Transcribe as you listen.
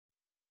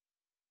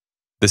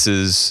This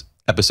is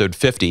episode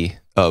 50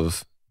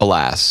 of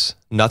Alas,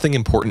 Nothing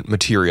Important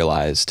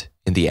Materialized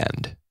in the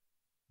End,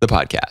 the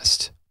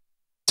podcast.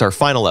 It's our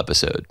final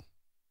episode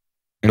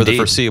for the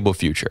foreseeable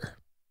future,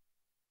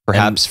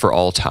 perhaps for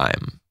all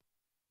time.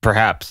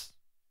 Perhaps.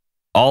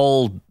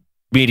 All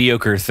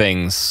mediocre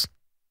things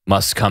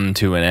must come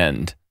to an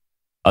end.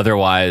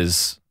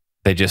 Otherwise,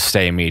 they just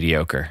stay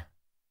mediocre.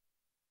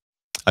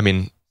 I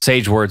mean,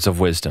 sage words of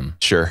wisdom.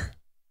 Sure.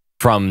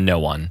 From no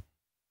one.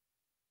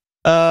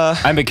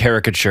 I'm a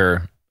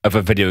caricature of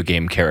a video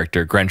game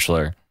character,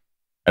 Grenchler.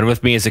 And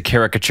with me is a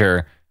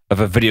caricature of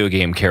a video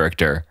game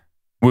character,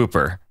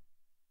 Whooper.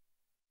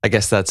 I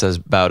guess that's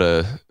about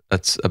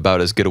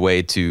as good a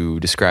way to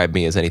describe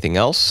me as anything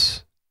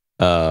else.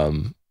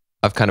 I've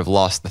kind of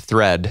lost the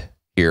thread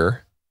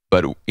here,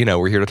 but you know,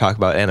 we're here to talk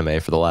about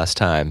anime for the last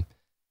time.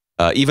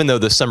 Even though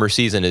the summer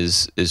season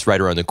is right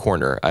around the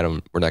corner,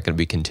 we're not going to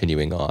be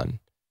continuing on.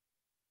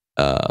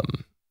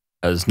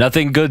 Because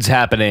nothing good's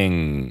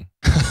happening.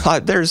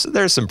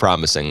 There's some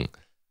promising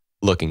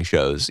looking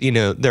shows. You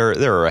know,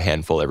 there are a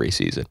handful every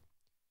season.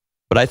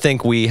 But I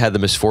think we had the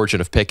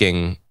misfortune of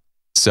picking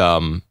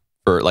some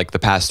for like the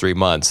past 3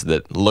 months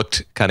that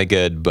looked kind of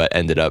good, but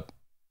ended up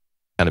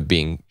kind of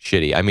being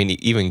shitty. I mean,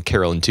 even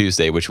Carole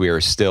Tuesday, which we are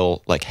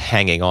still like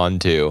hanging on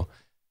to,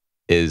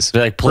 is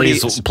like,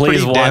 please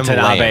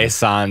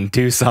Watanabe-san,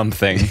 do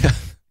something.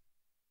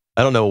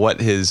 I don't know what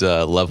his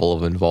level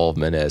of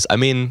involvement is. I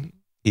mean,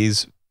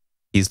 he's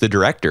the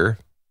director.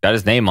 Got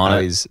his name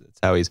on it.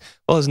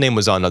 Well, his name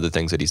was on other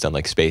things that he's done,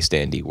 like Space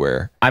Dandy,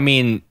 where I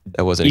mean,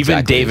 that wasn't even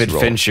exactly David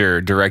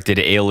Fincher directed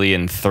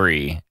Alien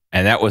 3,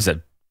 and that was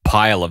a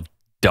pile of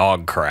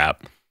dog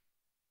crap.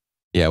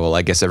 Yeah, well,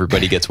 I guess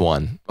everybody gets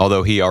one.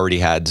 Although he already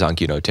had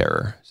Zankyou no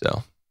Terror,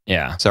 so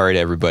yeah. Sorry to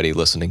everybody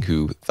listening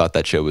who thought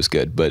that show was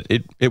good, but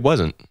it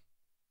wasn't.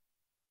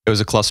 It was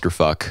a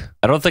clusterfuck.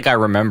 I don't think I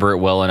remember it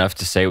well enough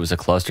to say it was a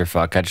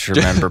clusterfuck. I just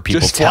remember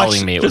people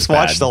telling me it was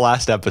bad. Just watch the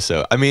last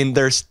episode. I mean,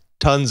 there's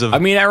tons of... I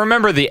mean, I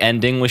remember the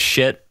ending was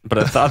shit, but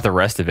I thought the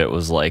rest of it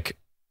was like,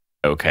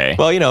 okay.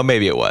 Well, you know,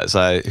 maybe it was.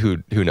 Who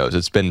knows?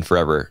 It's been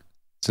forever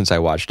since I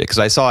watched it, because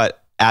I saw it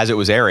as it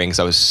was airing because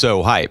I was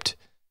so hyped.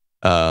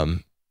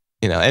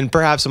 You know, and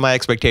perhaps my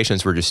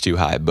expectations were just too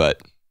high,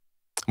 but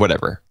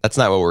whatever. That's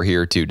not what we're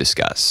here to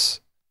discuss.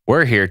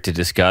 We're here to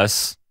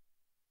discuss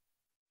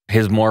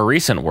his more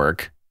recent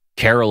work,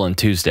 Carole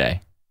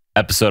Tuesday,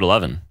 episode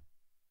 11.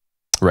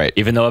 Right.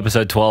 Even though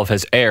episode 12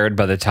 has aired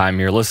by the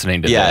time you're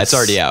listening to this. Yeah, it's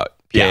already out.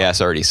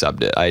 PAS already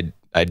subbed it.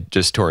 I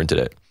just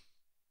torrented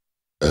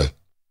it.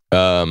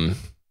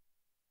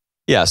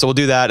 Yeah, so we'll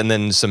do that, and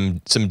then some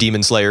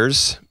Demon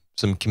Slayers,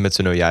 some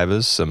Kimetsu no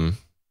Yaibas, and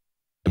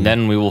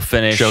then we will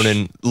finish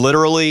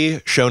literally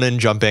shonen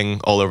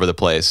jumping all over the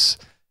place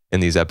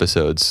in these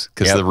episodes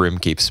because the room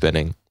keeps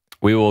spinning.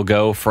 We will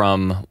go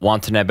from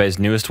Watanabe's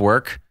newest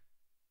work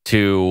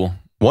to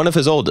one of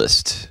his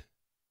oldest.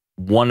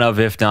 One of,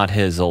 if not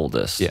his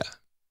oldest. Yeah.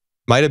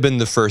 Might have been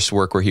the first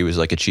work where he was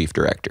like a chief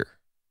director.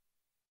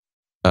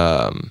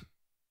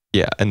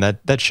 Yeah, and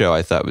that show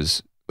I thought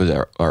was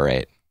all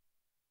right.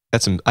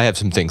 I have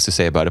some things to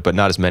say about it, but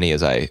not as many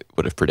as I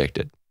would have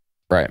predicted.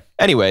 Right.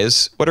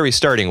 Anyways, what are we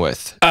starting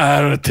with?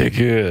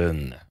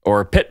 Artigan.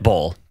 Or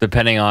Pitbull,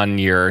 depending on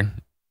your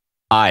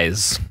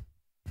eyes.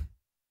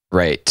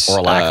 Right.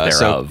 Or lack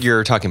thereof. So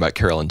you're talking about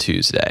Carole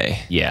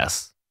Tuesday.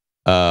 Yes.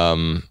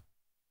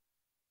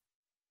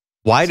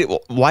 Why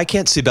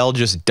can't Sibel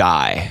just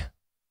die?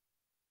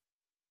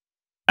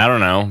 I don't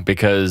know,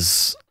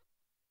 because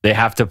they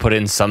have to put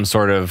in some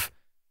sort of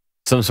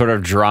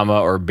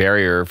drama or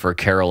barrier for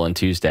Carole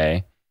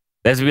Tuesday.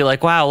 They have to be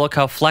like, wow, look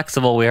how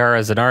flexible we are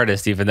as an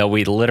artist, even though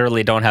we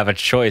literally don't have a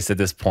choice at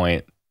this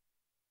point.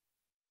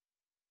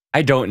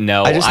 I don't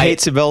know. I just hate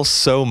Sibel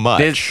so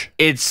much.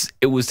 It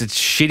was a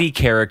shitty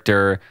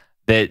character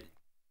that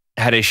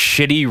had a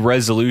shitty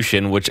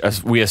resolution, which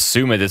we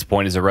assume at this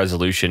point is a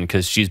resolution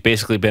because she's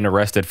basically been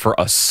arrested for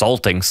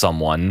assaulting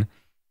someone.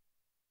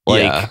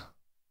 Like, yeah.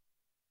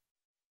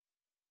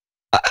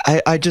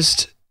 I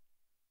just...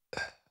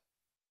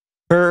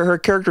 Her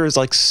character is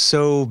like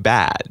so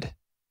bad.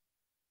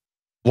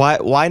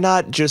 Why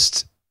not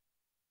just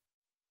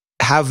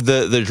have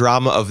the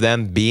drama of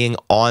them being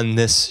on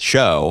this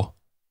show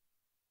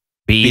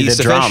be the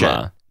sufficient?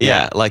 Drama?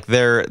 Yeah, like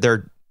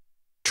they're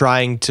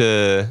trying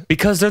to,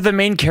 because they're the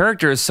main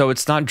characters, so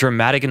it's not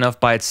dramatic enough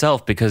by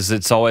itself, because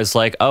it's always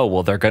like, oh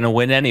well, they're gonna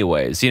win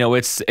anyways. You know,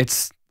 it's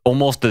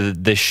almost the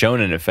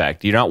shonen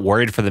effect. You're not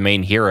worried for the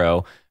main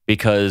hero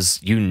because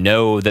you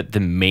know that the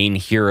main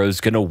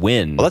hero's gonna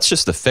win. Well, that's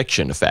just the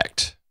fiction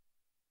effect.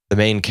 The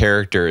main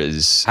character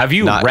is... Have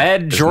you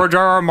read George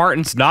R.R.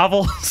 Martin's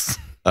novels?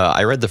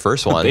 I read the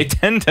first one. They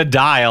tend to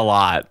die a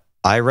lot.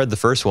 I read the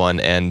first one,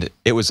 and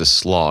it was a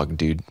slog,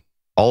 dude.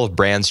 All of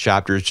Brand's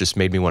chapters just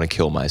made me want to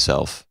kill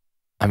myself.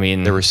 I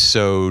mean... They were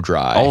so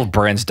dry. All of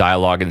Brand's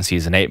dialogue in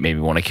Season 8 made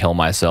me want to kill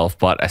myself,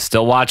 but I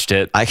still watched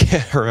it. I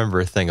can't remember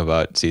a thing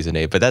about Season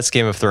 8, but that's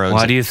Game of Thrones.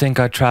 Why do you think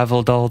I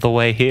traveled all the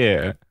way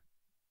here?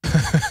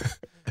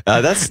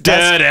 That's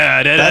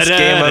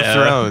Game of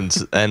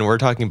Thrones, and we're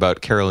talking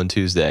about Carole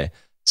Tuesday.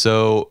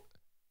 So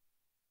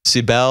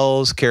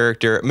Sibel's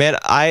character, man,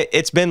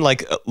 it's been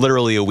like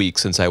literally a week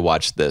since I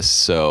watched this,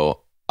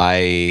 so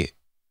I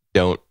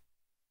don't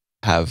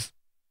have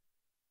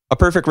a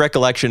perfect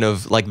recollection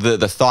of like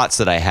the thoughts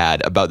that I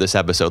had about this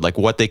episode, like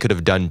what they could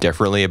have done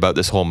differently about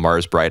this whole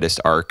Mars Brightest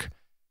arc,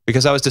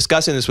 because I was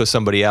discussing this with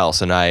somebody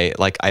else, and I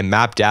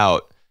mapped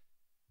out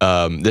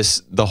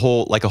the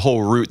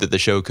whole route that the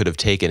show could have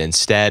taken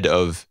instead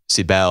of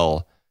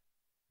Sibel.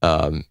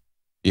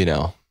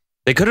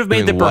 They could have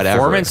made the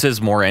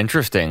performances more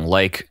interesting,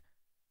 like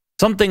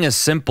something as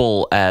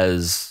simple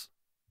as,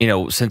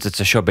 since it's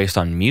a show based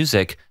on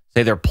music,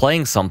 say they're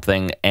playing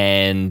something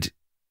and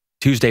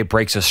Tuesday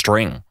breaks a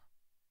string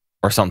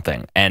or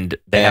something, and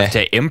they have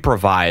to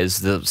improvise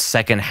the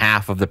second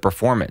half of the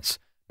performance,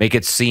 make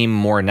it seem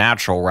more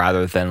natural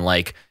rather than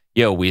like,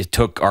 we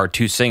took our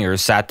two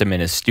singers, sat them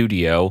in a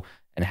studio,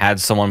 and had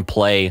someone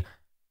play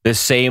the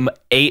same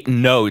 8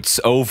 notes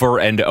over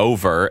and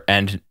over,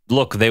 and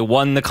look, they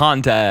won the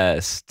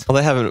contest. Well,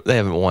 they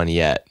haven't won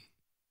yet.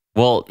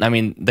 Well, I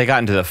mean, they got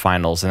into the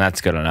finals, and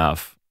that's good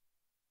enough,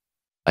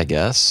 I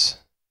guess.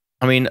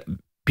 I mean,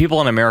 people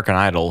in American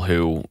Idol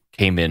who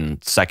came in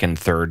 2nd,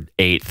 3rd,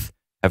 8th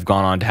have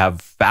gone on to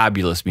have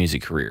fabulous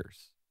music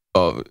careers.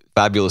 Oh,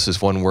 fabulous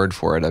is one word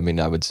for it. I mean,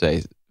 I would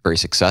say very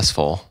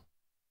successful.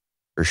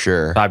 For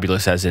sure.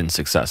 Fabulous as in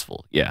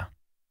successful. Yeah.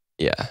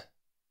 Yeah.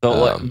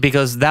 So,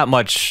 because that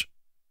much,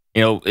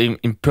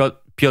 in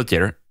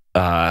Piotr.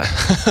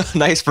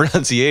 Nice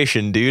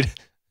pronunciation, dude.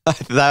 I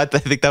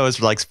think that was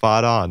like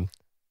spot on.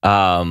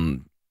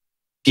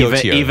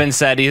 Even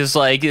said, it's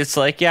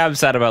like, yeah, I'm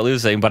sad about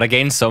losing, but I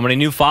gained so many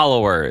new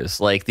followers.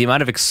 Like the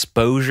amount of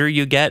exposure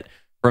you get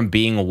from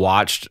being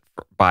watched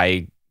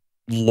by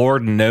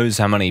Lord knows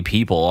how many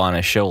people on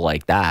a show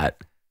like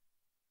that.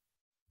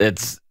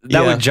 That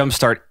would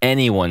jumpstart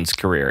anyone's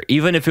career.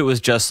 Even if it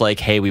was just like,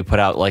 hey, we put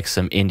out like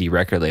some indie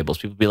record labels,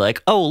 people would be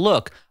like, oh,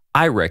 look,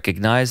 I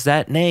recognize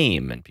that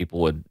name. And people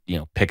would,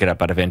 pick it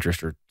up out of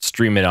interest or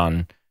stream it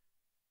on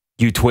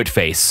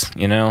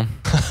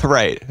Twitface,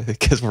 Right,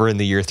 because we're in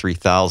the year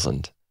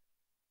 3000.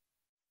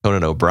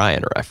 Conan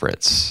O'Brien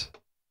reference.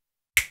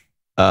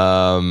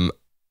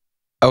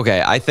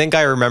 Okay, I think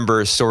I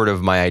remember sort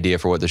of my idea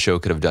for what the show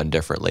could have done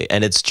differently.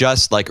 And it's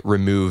just like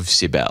remove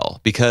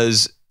Sibel,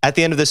 because at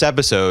the end of this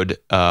episode,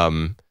 there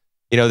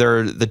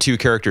are the two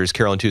characters,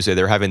 Carole and Tuesday,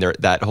 they're having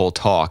that whole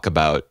talk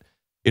about,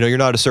 you're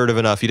not assertive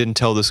enough. You didn't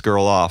tell this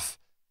girl off,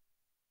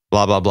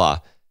 blah, blah, blah.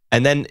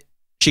 And then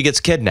she gets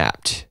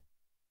kidnapped,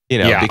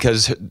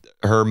 because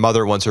her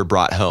mother wants her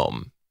brought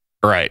home.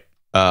 Right.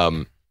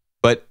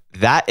 But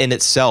that in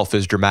itself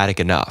is dramatic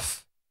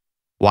enough.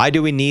 Why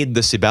do we need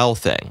the Sibel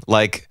thing?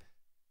 Like,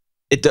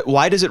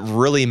 why does it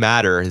really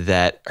matter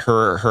that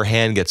her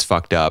hand gets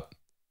fucked up?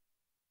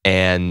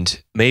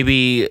 And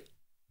maybe,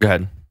 go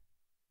ahead.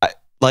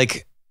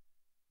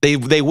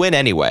 They win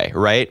anyway,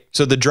 right?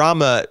 So the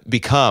drama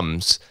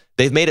becomes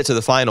they've made it to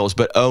the finals,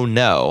 but oh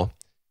no,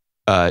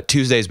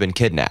 Tuesday's been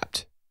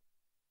kidnapped.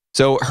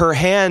 So her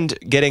hand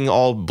getting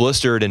all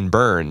blistered and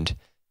burned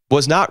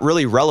was not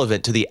really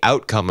relevant to the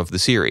outcome of the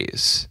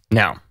series.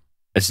 No,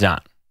 it's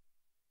not.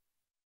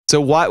 So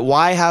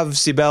why have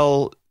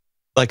Sibel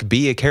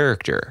be a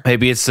character?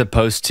 Maybe it's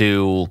supposed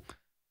to.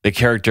 The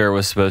character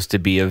was supposed to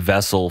be a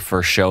vessel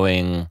for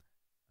showing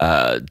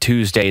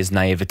Tuesday's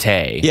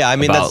naivete. Yeah, I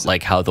mean, about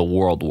like how the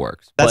world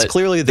works. That's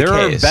clearly the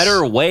case. There are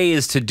better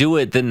ways to do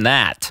it than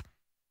that.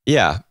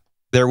 Yeah,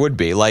 there would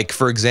be. Like,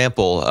 for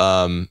example,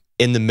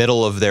 in the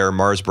middle of their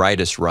Mars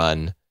Brightest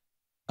run,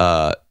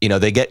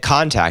 they get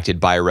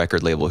contacted by a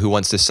record label who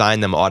wants to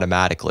sign them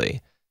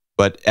automatically.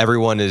 But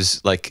everyone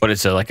is like... But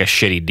it's like a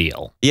shitty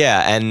deal.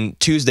 Yeah, and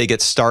Tuesday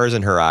gets stars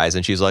in her eyes,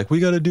 and she's like,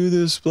 we got to do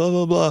this, blah,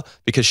 blah, blah.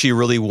 Because she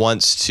really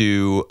wants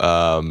to...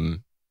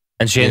 and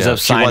she ends up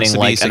signing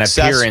like an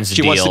appearance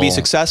deal. She wants to be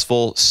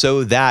successful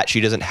so that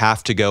she doesn't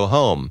have to go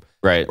home.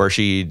 Right. Where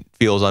she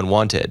feels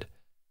unwanted.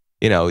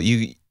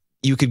 You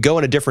could go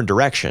in a different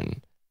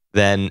direction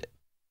than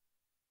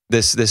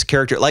this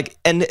character.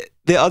 And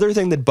the other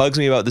thing that bugs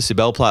me about the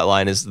Sibel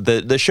plotline is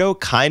the show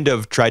kind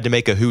of tried to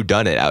make a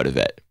whodunit out of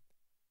it.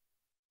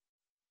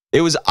 It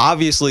was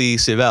obviously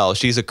Sibel.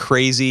 She's a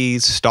crazy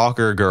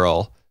stalker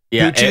girl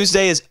who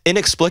Tuesday is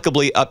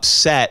inexplicably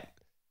upset,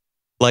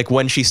 like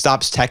when she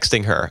stops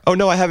texting her. Oh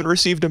no, I haven't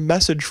received a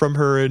message from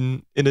her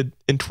in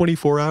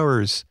 24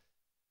 hours.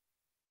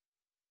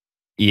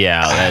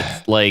 Yeah,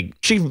 that's like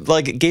she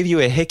gave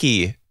you a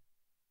hickey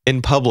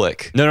in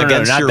public. No,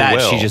 against not your that.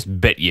 will. She just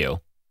bit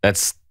you.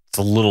 It's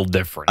a little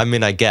different. I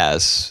mean, I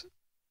guess,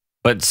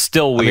 but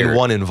still weird. I mean,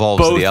 one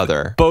involves the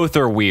other. Both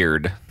are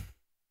weird.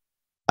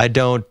 I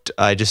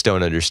just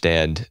don't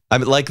understand. I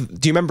mean,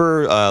 do you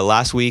remember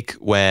last week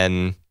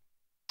when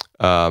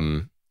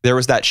there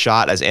was that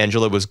shot as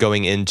Angela was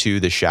going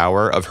into the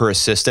shower of her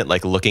assistant,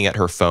 looking at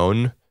her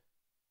phone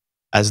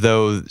as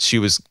though she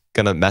was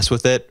going to mess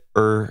with it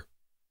or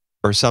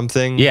or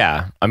something.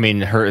 Yeah, I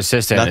mean, her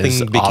assistant Nothing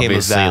is became of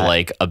obviously that.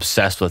 like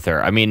obsessed with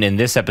her. I mean, in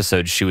this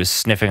episode, she was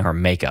sniffing her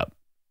makeup.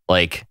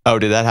 Like, Oh,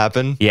 did that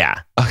happen?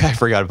 yeah, Okay, I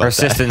forgot about her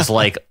that. assistant's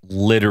like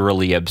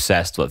literally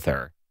obsessed with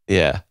her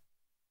Yeah.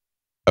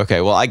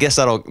 Okay, well, I guess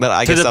that'll to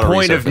the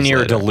point of resurface near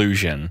later.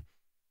 delusion.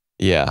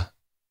 Yeah.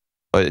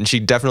 And she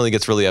definitely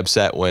gets really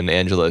upset when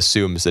Angela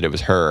assumes that it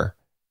was her.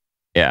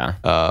 Yeah,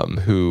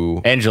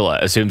 Who Angela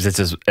assumes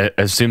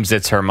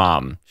it's her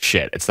mom.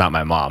 Shit, it's not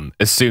my mom.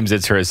 Assumes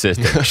it's her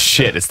assistant.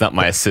 Shit, it's not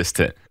my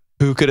assistant.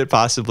 who could it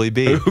possibly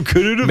be? Who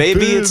could it have Maybe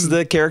been? it's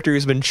the character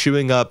who's been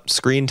chewing up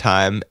screen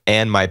time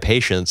and my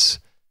patience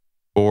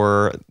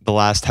for the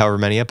last however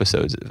many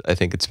episodes. I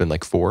think it's been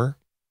like 4.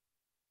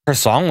 Her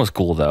song was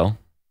cool though.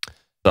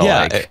 So,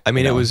 Yeah, like, I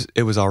mean, you know.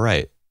 it was all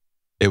right.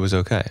 It was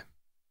okay.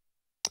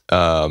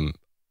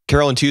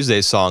 Carole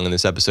Tuesday's song in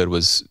this episode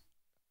was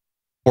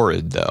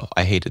horrid, though.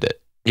 I hated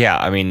it. Yeah,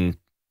 I mean,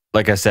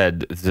 like I said,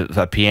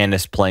 the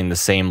pianist playing the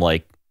same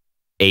like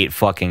 8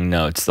 fucking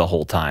notes the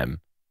whole time.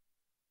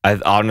 I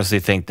honestly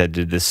think that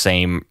did the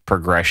same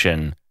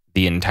progression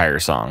the entire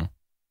song.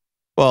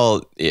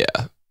 Well, yeah.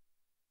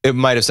 It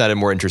might have sounded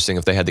more interesting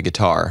if they had the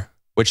guitar,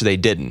 which they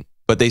didn't.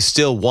 But they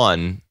still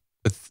won,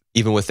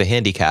 even with the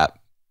handicap,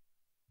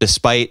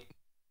 despite,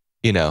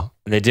 you know.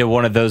 They did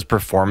one of those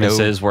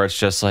performances where it's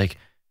just like,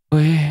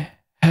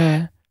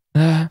 Isn't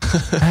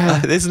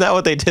that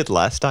what they did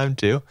last time,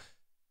 too?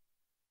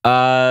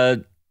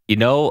 you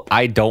know,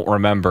 I don't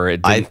remember.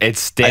 It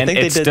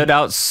stood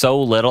out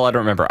so little. I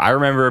don't remember. I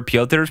remember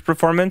Piotr's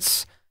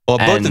performance. Well,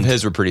 both of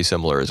his were pretty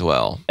similar as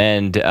well.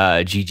 And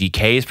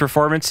GGK's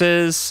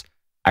performances.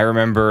 I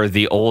remember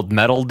the old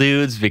metal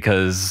dudes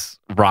because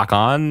Rock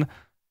On.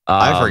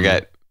 I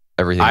forget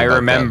everything. I about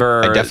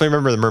remember. them. I definitely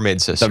remember the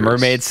Mermaid Sisters. The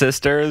Mermaid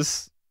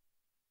Sisters,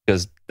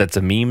 because that's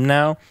a meme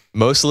now.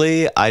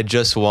 Mostly, I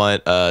just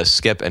want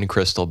Skip and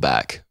Crystal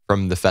back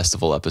from the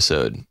festival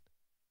episode.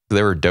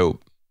 They were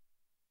dope.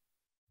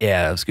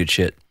 Yeah, that was good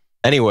shit.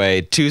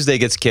 Anyway, Tuesday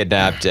gets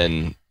kidnapped,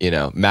 and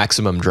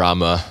maximum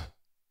drama.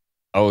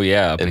 Oh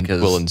yeah,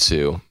 because will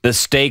ensue. The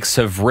stakes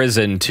have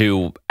risen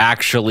to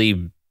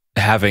actually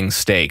having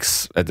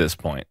stakes at this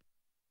point.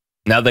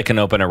 Now they can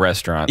open a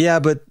restaurant. Yeah,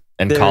 but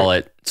and call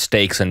it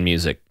Steaks and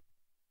Music.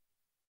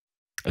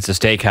 It's a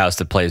steakhouse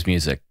that plays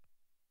music.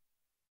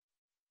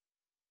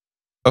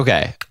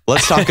 Okay,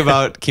 let's talk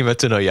about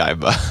Kimetsu no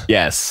Yaiba.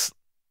 Yes.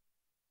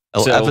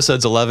 So,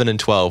 episodes 11 and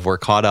 12, we're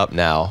caught up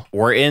now.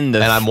 We're in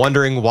the and I'm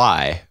wondering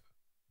why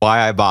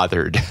I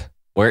bothered.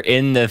 We're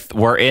in the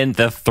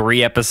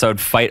 3-episode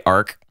fight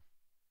arc.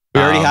 We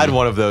already had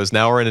one of those.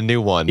 Now we're in a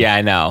new one. Yeah,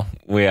 I know.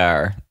 We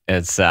are.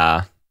 It's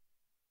they're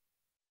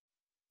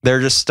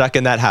just stuck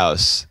in that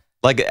house.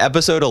 Like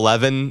episode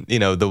 11,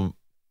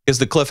 because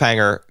the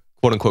cliffhanger,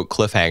 quote unquote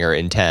cliffhanger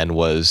in 10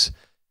 was,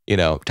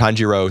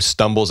 Tanjiro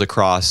stumbles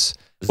across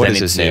what is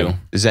his name?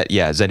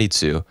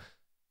 Zenitsu.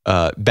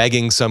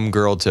 Begging some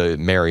girl to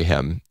marry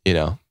him.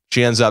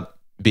 She ends up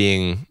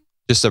being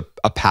just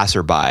a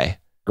passerby.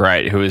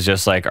 Right, who is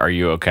just like, "Are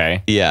you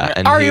okay?" Yeah,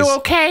 and are you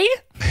okay?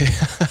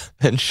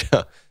 and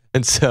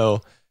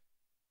so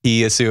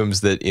he assumes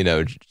that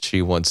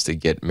she wants to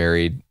get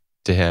married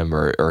to him,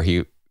 or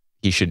he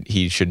should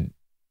be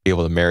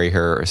able to marry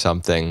her or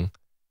something.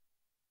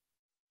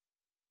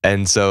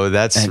 And so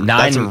that's really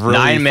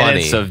 9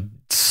 minutes funny. of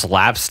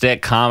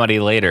slapstick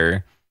comedy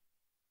later.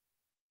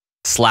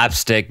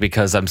 Slapstick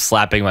because I'm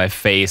slapping my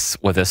face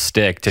with a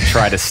stick to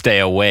try to stay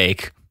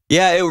awake.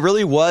 Yeah, it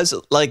really was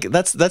like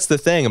that's the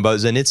thing about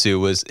Zenitsu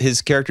was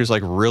his character's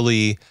like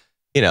really,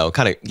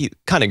 kind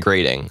of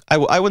grating.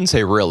 I wouldn't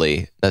say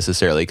really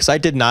necessarily because I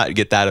did not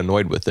get that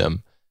annoyed with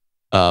him.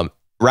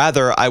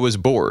 Rather, I was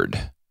bored.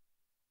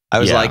 I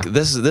was like,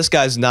 this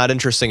guy's not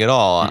interesting at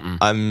all.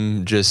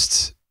 I'm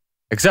just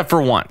except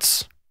for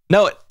once.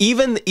 No,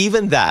 even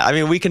that. I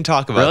mean, we can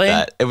talk about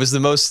that. It was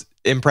the most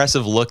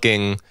impressive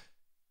looking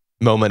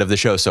moment of the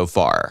show so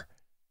far,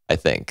 I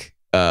think.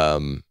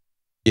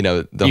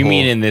 You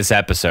mean in this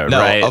episode, no,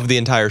 right? Of the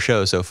entire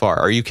show so far.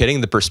 Are you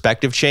kidding? The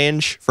perspective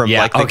change from the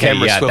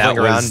camera swiveling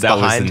around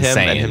behind him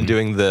and him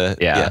doing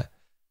the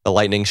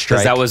lightning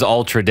strike. Because that was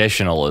all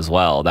traditional as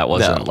well. That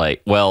wasn't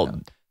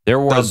there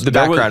was the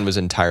background was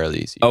entirely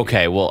easy.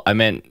 Okay, well, I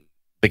meant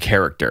the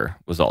character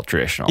was all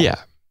traditional.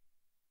 Yeah.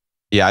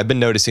 Yeah, I've been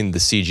noticing the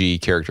CG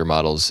character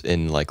models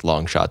in like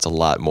long shots a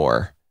lot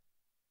more.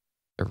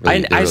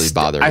 They really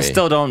bother me. I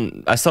still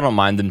don't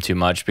mind them too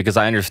much because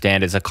I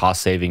understand it's a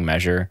cost saving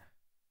measure.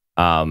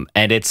 And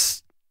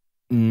it's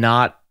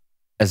not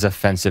as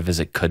offensive as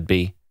it could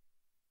be.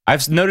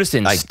 I've noticed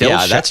in I've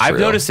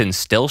noticed in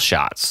still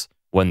shots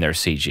when they're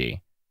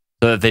CG,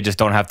 so that they just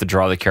don't have to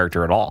draw the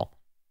character at all.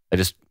 They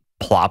just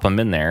plop them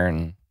in there,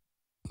 and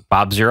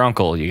Bob's your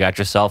uncle. You got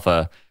yourself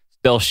a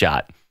still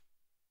shot.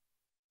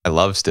 I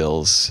love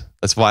stills.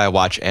 That's why I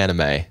watch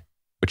anime,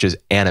 which is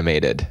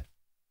animated.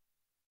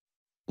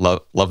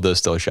 Love those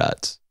still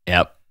shots.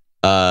 Yep.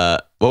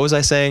 What was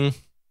I saying?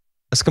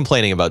 I was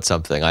complaining about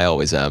something. I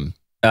always am.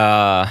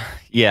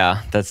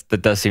 Yeah, that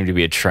does seem to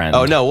be a trend.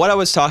 Oh no, what I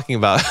was talking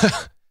about,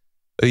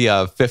 the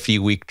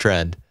 50-week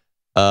trend.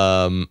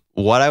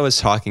 What I was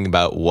talking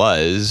about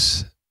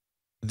was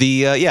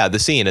the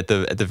scene at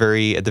the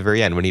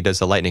very end when he does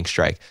the lightning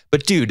strike.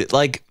 But dude,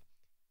 like,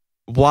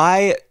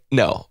 why?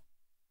 No,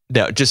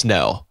 just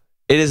no.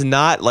 It is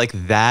not like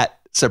that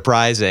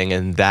surprising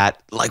and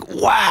that like,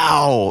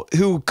 wow,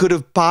 who could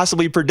have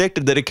possibly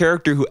predicted that a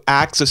character who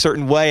acts a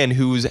certain way and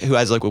who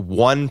has like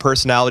one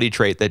personality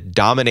trait that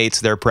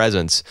dominates their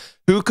presence,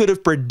 who could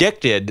have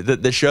predicted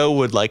that the show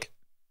would like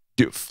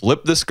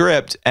flip the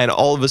script and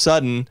all of a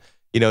sudden,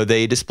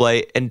 they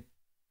display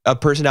a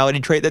personality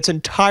trait that's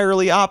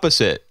entirely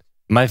opposite.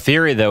 My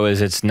theory, though,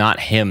 is it's not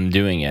him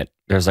doing it.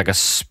 There's like a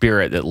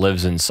spirit that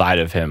lives inside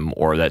of him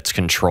or that's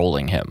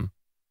controlling him.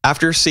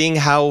 After seeing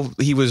how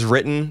he was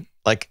written,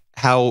 like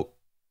how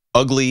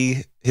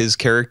ugly his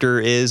character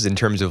is in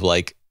terms of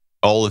like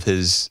all of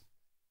his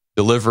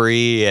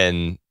delivery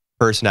and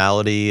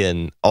personality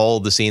and all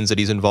the scenes that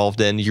he's involved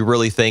in, you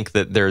really think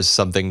that there's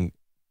something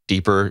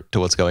deeper to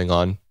what's going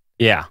on?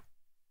 Yeah,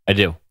 I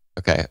do.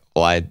 Okay,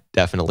 well, I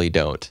definitely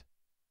don't.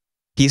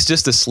 He's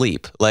just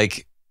asleep.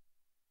 Like,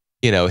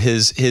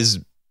 his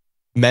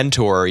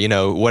mentor,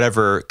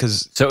 whatever,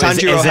 because so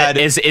Tanjiro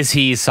is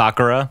he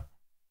Sakura?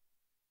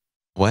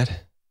 What?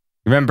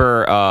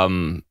 Remember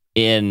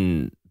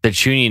in the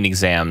Chunin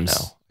exams,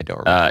 No, I don't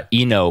remember.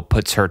 Ino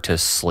puts her to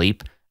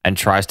sleep and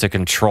tries to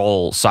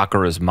control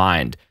Sakura's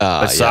mind.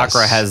 But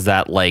Sakura has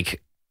that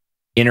like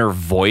inner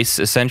voice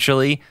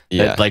essentially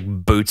that like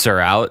boots her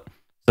out.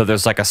 So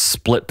there's like a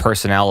split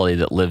personality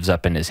that lives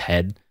up in his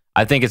head.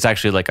 I think it's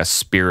actually like a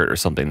spirit or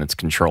something that's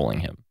controlling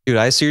him. Dude,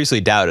 I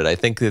seriously doubt it. I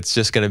think it's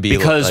just going to be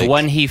because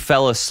when he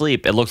fell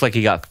asleep, it looked like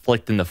he got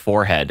flicked in the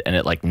forehead and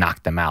it like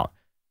knocked him out.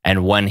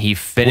 And when he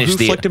finished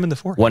who flicked him in the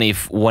forehead?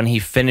 When he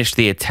finished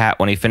the attack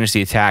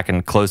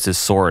and closed his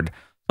sword,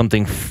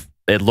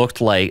 it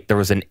looked like there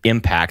was an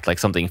impact, like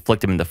something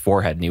flicked him in the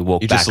forehead, and he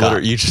woke back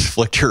up. You just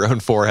flicked your own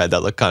forehead.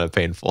 That looked kind of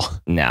painful.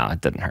 No,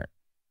 it didn't hurt.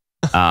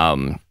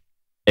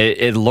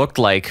 It looked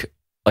like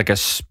a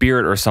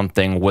spirit or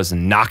something was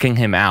knocking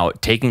him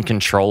out, taking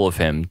control of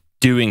him,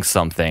 doing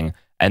something,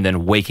 and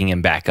then waking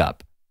him back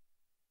up.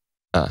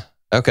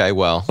 Okay,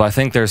 well. So I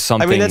think there's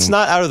something. I mean, that's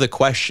not out of the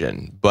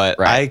question, but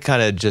right. I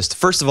kind of just,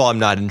 first of all, I'm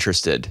not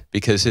interested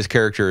because his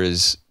character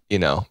is,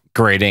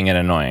 grating and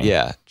annoying.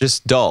 Yeah,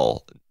 just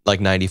dull, like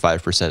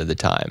 95% of the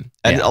time.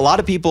 And a lot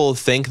of people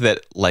think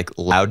that like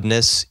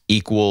loudness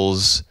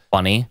equals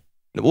funny.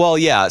 Well,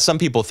 yeah, some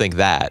people think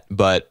that,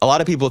 but a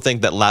lot of people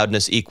think that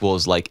loudness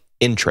equals like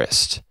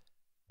interest.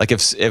 Like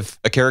if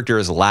a character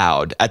is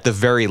loud, at the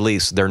very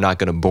least, they're not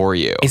going to bore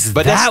you. Is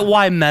that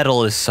why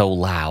metal is so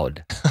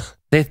loud?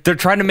 They're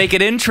trying to make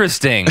it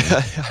interesting.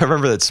 I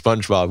remember that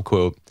SpongeBob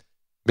quote.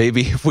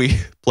 Maybe if we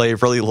play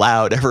really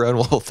loud, everyone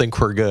will think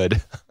we're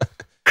good.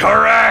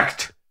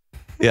 Correct.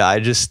 Yeah,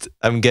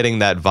 I'm getting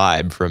that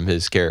vibe from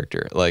his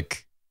character.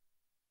 Like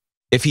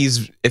if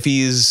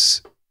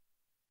he's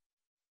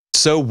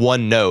so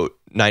one note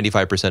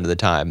 95% of the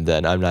time,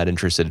 then I'm not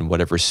interested in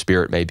whatever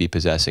spirit may be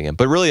possessing him.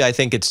 But really, I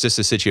think it's just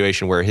a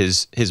situation where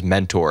his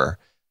mentor,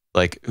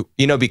 like,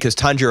 because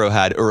Tanjiro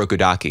had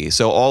Urokudaki,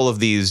 so all of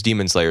these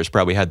demon slayers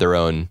probably had their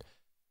own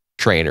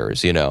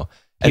trainers, And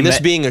this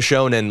being a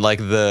shonen, like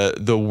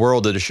the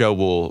world of the show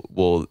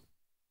will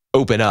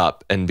open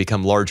up and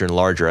become larger and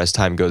larger as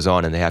time goes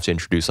on, and they have to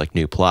introduce like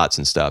new plots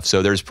and stuff.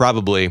 So there's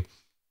probably.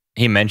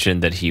 He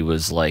mentioned that he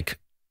was like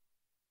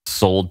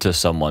sold to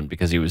someone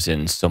because he was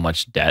in so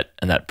much debt,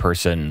 and that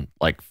person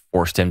like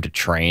forced him to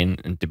train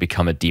and to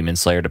become a demon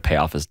slayer to pay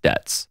off his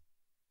debts.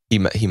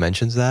 He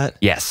mentions that?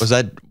 Yes. Was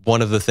that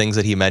one of the things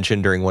that he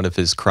mentioned during one of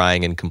his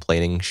crying and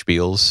complaining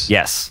spiels?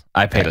 Yes,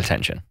 I paid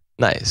attention.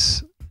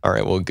 Nice. All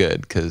right, well,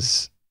 good,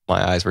 because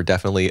my eyes were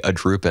definitely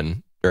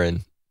a-drooping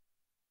during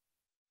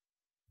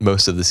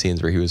most of the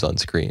scenes where he was on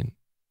screen.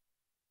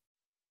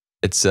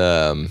 It's,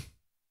 I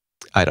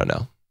don't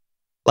know.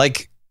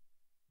 Like,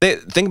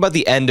 think about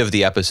the end of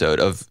the episode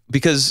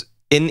because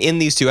in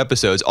these two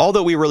episodes, all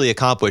that we really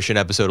accomplish in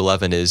episode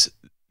 11 is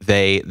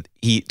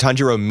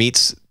Tanjiro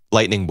meets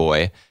Lightning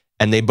Boy,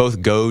 and they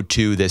both go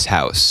to this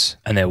house.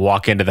 And they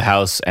walk into the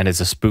house, and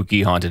it's a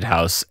spooky haunted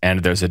house,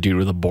 and there's a dude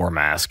with a boar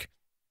mask.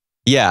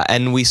 Yeah,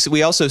 and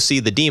we also see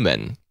the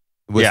demon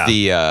with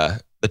the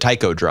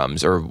taiko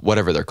drums or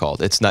whatever they're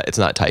called. It's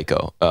not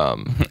taiko.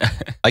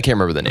 I can't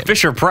remember the name.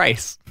 Fisher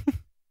Price.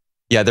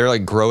 Yeah, they're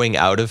like growing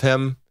out of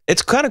him.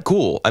 It's kind of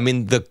cool. I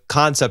mean, the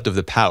concept of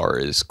the power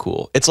is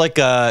cool. It's like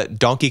a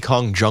Donkey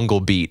Kong Jungle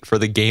Beat for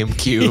the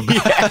GameCube.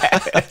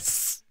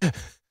 Yes.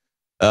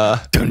 Dun,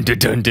 dun,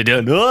 dun,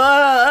 dun,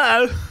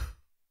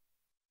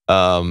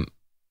 dun.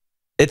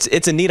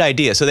 It's a neat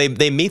idea. So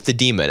they meet the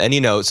demon,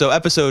 and so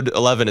episode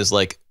 11 is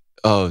like,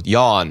 oh,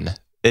 yawn.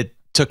 It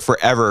took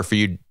forever for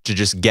you to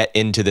just get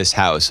into this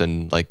house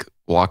and like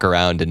walk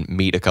around and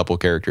meet a couple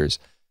characters.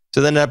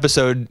 So then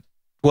episode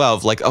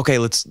 12, like, okay,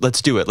 let's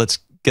do it. Let's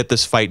get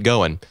this fight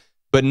going.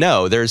 But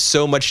no, there's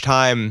so much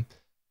time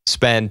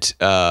spent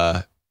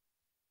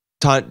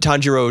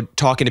Tanjiro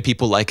talking to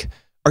people like,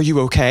 are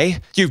you okay?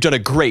 You've done a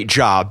great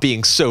job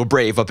being so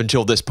brave up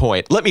until this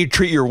point. Let me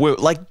treat your wound.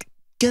 Like,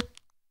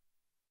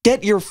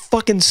 get your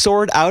fucking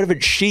sword out of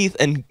its sheath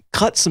and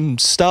cut some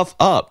stuff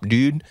up,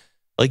 dude.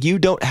 Like, you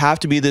don't have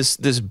to be this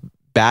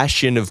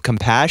bastion of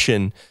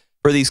compassion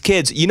for these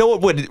kids. You know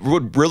what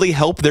would really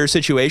help their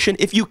situation?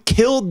 If you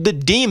killed the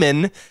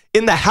demon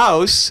in the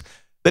house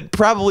that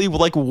probably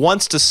like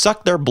wants to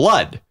suck their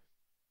blood.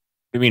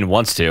 I mean,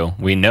 wants to.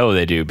 We know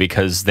they do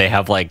because they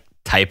have like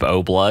type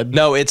O blood.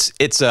 No, it's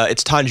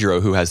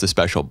Tanjiro who has the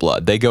special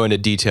blood. They go into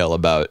detail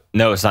about.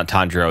 No, it's not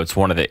Tanjiro.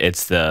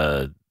 It's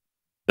the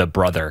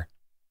brother.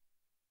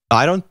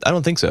 I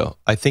don't think so.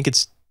 I think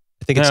it's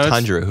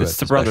Tanjiro who has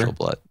the special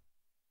blood.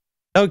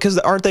 No, because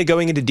aren't they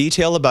going into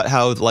detail about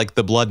how like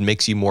the blood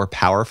makes you more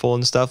powerful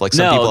and stuff? Like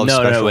some people have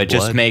special blood.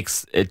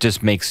 It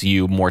just makes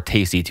you more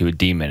tasty to a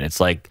demon. It's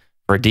like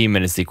for a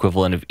demon, it's the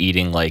equivalent of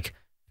eating like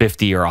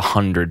 50 or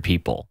 100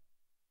 people.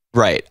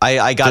 Right.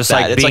 I got just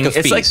that. Like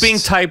it's like being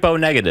type O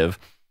negative.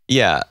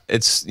 Yeah.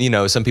 It's, you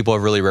know, some people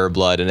have really rare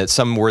blood, and it's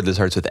some word that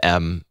starts with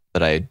M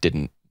that I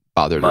didn't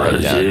bother to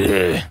write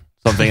down.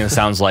 Something that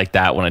sounds like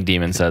that when a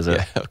demon says it.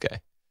 Yeah, okay.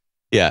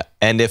 Yeah.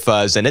 And if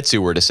Zenitsu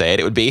were to say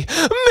it, it would be magic.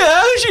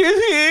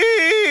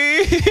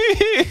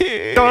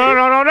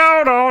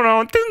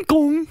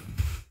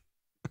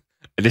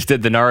 I just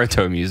did the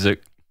Naruto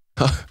music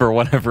for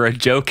whenever a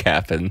joke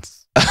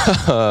happens.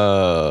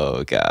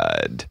 Oh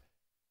God.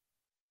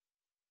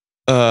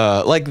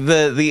 Like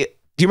do you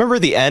remember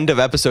the end of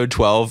episode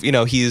 12? You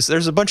know,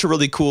 there's a bunch of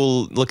really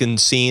cool looking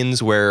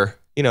scenes where,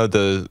 you know,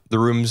 the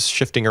room's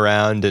shifting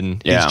around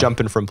and he's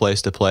jumping from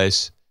place to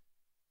place.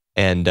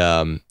 And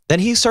then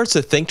he starts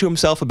to think to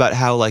himself about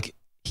how like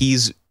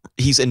he's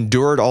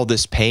endured all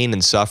this pain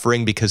and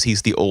suffering because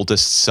he's the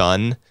oldest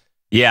son.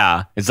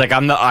 Yeah, it's like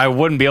I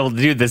wouldn't be able to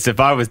do this if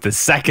I was the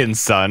second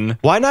son.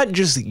 Why not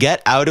just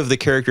get out of the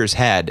character's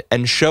head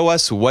and show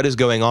us what is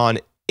going on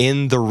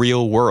in the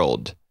real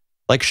world?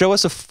 Like, show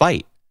us a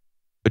fight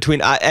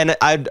between. I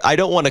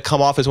don't want to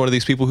come off as one of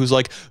these people who's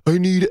like, I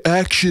need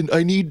action.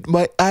 I need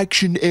my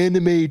action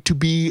anime to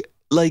be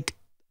like,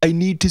 I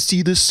need to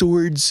see the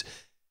swords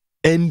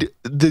and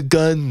the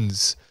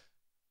guns.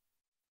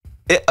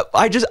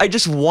 I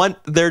just want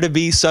there to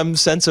be some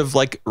sense of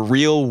like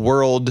real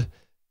world,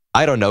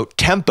 I don't know,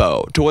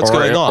 tempo to what's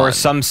going on. Or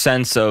some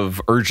sense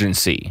of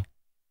urgency.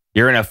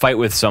 You're in a fight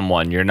with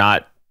someone. You're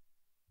not,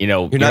 you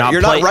know, you're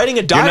not writing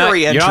a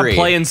diary entry. You're not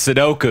playing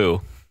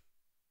Sudoku.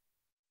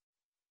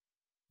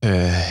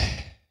 Yeah,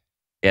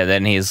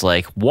 then he's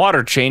like,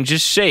 water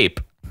changes shape.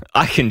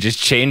 I can just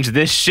change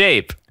this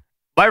shape.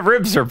 My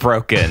ribs are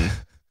broken.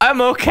 I'm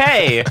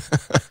okay.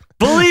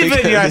 Believe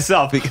in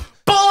yourself. Believe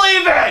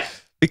it.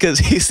 Because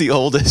he's the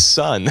oldest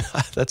son.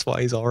 That's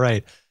why he's all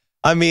right.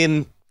 I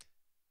mean,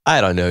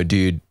 I don't know,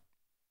 dude.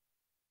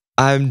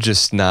 I'm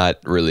just not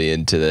really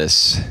into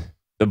this.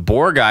 The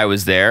boar guy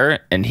was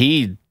there, and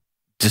he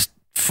just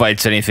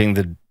fights anything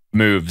that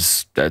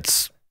moves.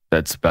 That's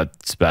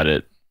about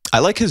it. I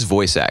like his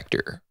voice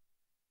actor.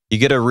 You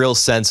get a real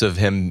sense of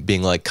him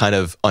being like kind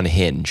of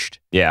unhinged.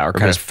 Yeah, or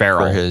kind of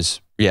feral.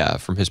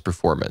 From his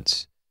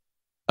performance.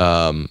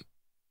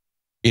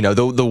 You know,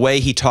 the way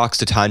he talks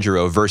to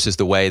Tanjiro versus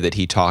the way that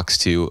he talks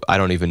to, I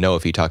don't even know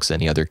if he talks to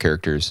any other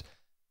characters,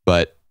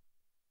 but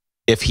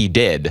if he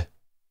did,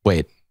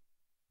 wait,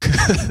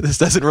 this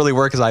doesn't really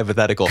work as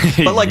hypothetical,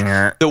 but like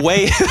the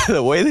way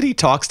that he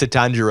talks to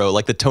Tanjiro,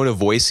 like the tone of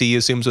voice he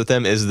assumes with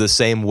him is the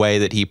same way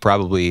that he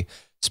probably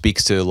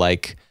speaks to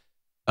like,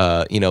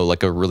 you know,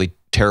 like a really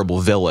terrible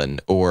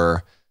villain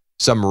or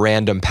some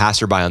random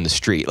passerby on the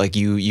street. Like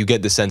you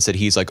get the sense that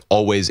he's like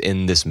always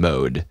in this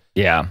mode.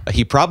 Yeah.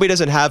 He probably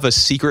doesn't have a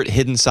secret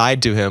hidden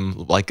side to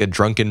him, like a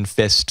drunken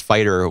fist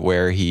fighter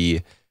where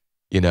he,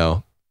 you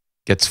know,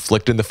 gets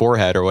flicked in the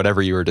forehead or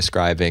whatever you were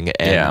describing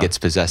and gets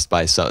possessed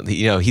by something.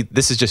 You know,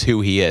 this is just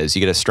who he is.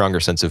 You get a stronger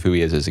sense of who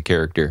he is as a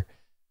character.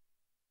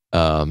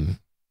 And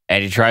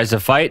he tries to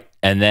fight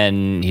and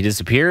then he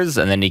disappears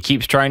and then he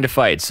keeps trying to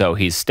fight. So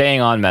he's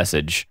staying on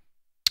message.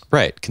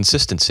 Right.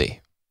 Consistency.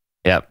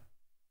 Yep.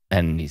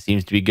 And he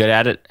seems to be good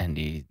at it. And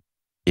he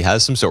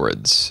has some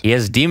swords. He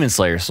has Demon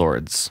Slayer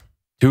swords.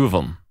 2 of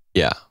them.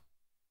 Yeah.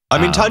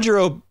 I mean,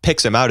 Tanjiro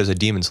picks him out as a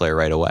Demon Slayer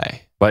right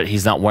away. But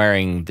he's not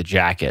wearing the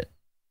jacket.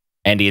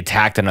 And he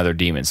attacked another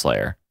Demon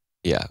Slayer.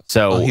 Yeah.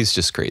 So he's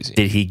just crazy.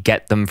 Did he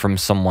get them from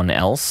someone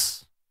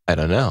else? I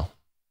don't know.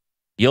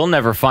 You'll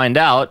never find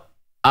out.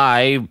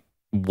 I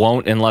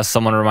won't unless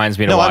someone reminds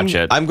me to watch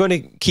it. I'm going to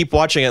keep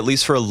watching at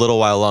least for a little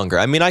while longer.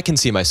 I mean, I can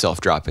see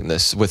myself dropping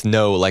this with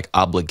no like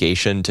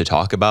obligation to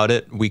talk about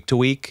it week to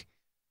week.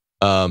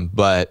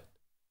 But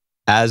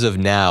as of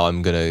now,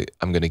 I'm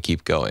gonna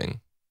keep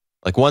going.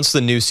 Like once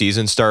the new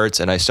season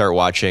starts and I start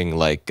watching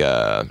like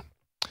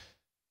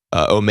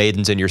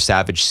Maidens in Your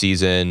Savage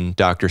Season,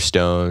 Dr.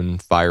 Stone,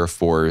 Fire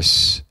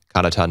Force,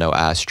 Kanata no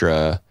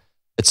Astra,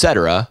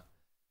 etc.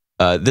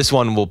 This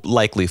one will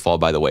likely fall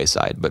by the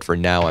wayside, but for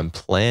now I'm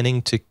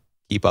planning to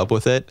keep up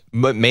with it.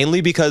 But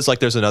mainly because like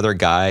there's another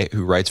guy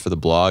who writes for the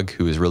blog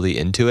who is really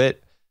into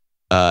it.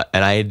 And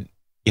I,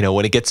 you know,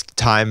 when it gets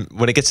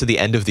to the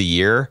end of the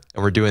year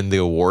and we're doing the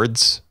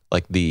awards,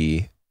 like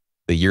the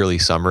yearly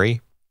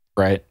summary,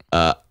 right?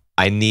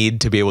 I need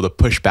to be able to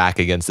push back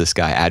against this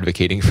guy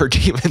advocating for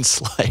Demon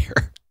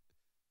Slayer.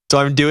 So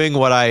I'm doing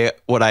what I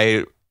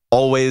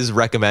always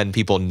recommend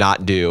people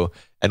not do,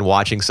 and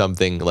watching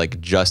something like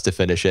just to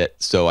finish it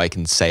so I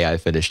can say I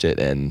finished it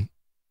and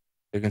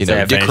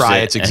decry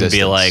its existence. And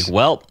be like,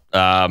 well,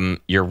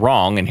 you're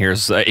wrong, and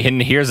here's a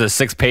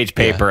 6-page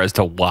paper as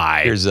to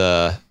why. Here's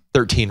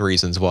 13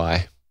 reasons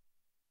why.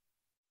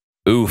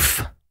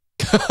 Oof.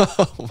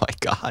 Oh my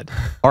God.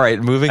 All right,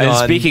 moving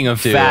on. Speaking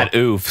of fat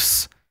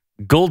oofs,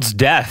 Gold's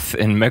death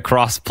in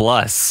Macross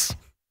Plus.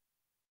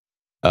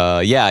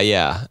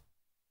 Yeah.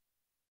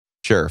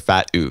 Sure,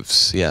 fat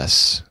oofs.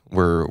 Yes,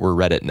 we're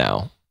Reddit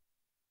now.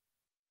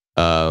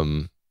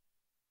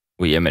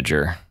 We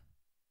imager.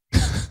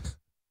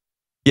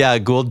 Yeah,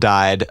 Gould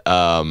died.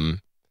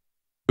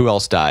 Who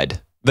else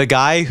died? The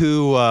guy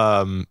who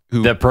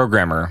the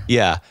programmer.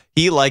 Yeah,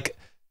 he like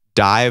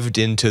dived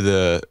into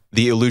the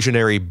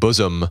illusionary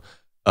bosom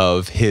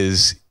of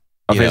his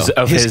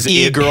his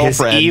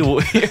e-girlfriend. I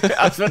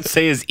was about to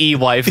say his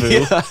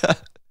e-waifu.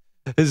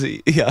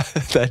 Yeah,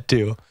 that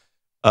too.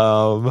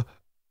 that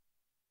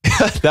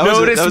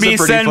Notice was me, a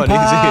pretty senpai.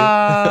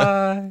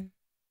 funny scene.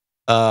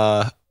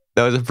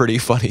 That was a pretty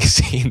funny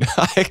scene.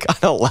 I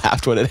kind of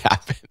laughed when it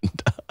happened.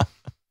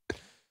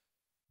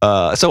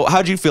 So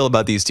how'd you feel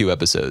about these 2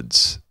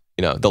 episodes?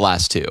 The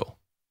last 2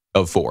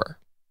 of 4.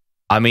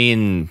 I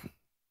mean,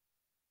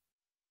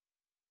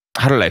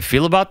 how did I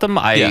feel about them?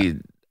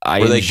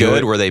 Were they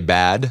good? Were they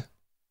bad?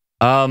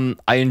 I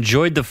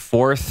enjoyed the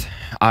 4th.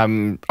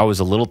 I was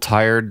a little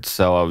tired,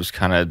 so I was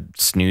kind of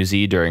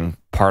snoozy during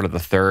part of the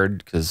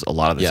 3rd because a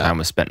lot of the time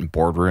was spent in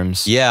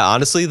boardrooms. Yeah,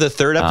 honestly, the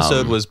 3rd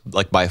episode was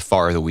like by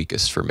far the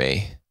weakest for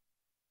me.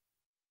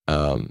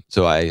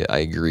 So I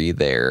agree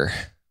there.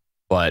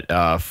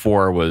 But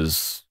 4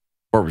 was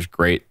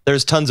great.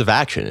 There's tons of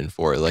action in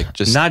 4, like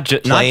just not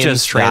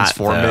just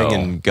transforming that,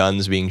 and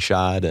guns being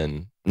shot,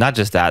 and not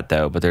just that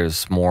though, but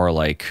there's more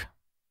like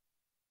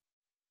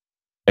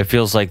it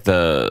feels like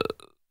the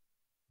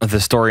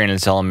story and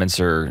its elements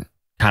are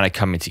kind of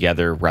coming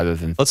together rather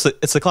than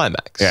it's the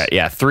climax.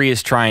 Yeah. 3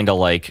 is trying to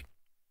like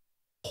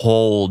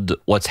hold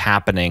what's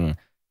happening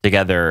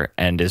together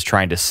and is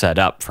trying to set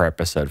up for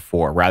episode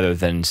 4 rather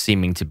than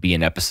seeming to be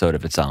an episode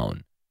of its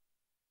own.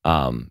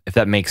 If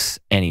that makes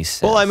any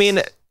sense. Well, I mean,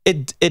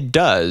 it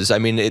does. I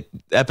mean,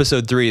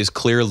 episode 3 is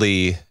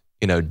clearly,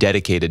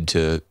 dedicated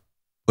to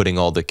putting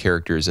all the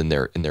characters in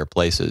their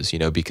places,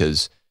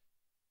 because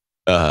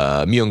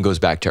Myung goes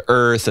back to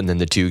Earth, and then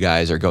the 2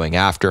 guys are going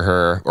after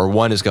her, or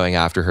one is going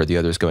after her, the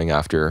other's going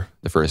after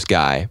the first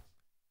guy.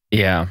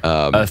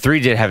 Yeah. 3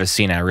 did have a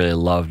scene I really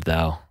loved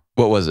though.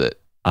 What was it?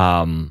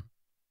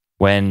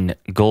 When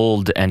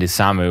Gold and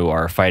Isamu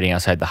are fighting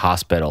outside the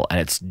hospital, and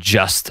it's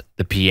just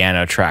the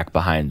piano track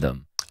behind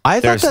them. I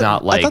thought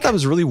that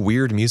was really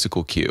weird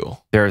musical cue.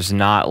 There's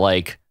not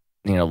like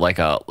like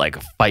a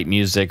fight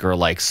music or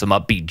like some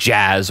upbeat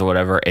jazz or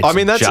whatever.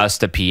 It's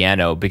just a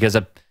piano because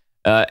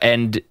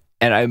and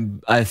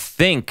I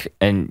think,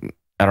 and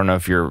I don't know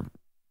if you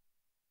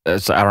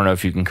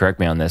can correct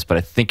me on this, but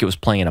I think it was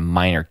playing in a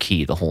minor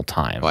key the whole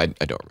time. Oh, I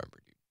don't remember.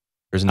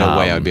 There's no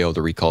way I'd be able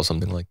to recall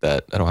something like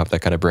that. I don't have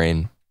that kind of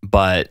brain.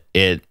 But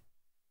it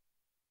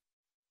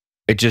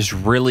just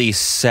really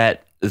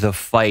set the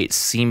fight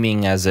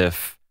seeming as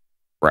if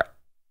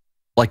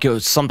like it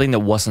was something that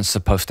wasn't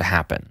supposed to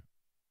happen.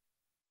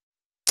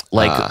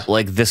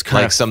 Like this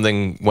kind of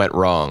something went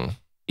wrong.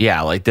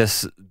 Yeah, like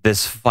this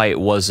fight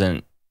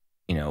wasn't,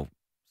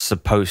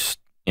 supposed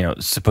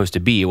to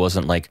be. It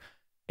wasn't like,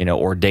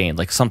 ordained.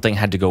 Like something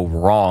had to go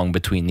wrong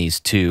between these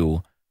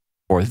 2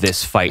 for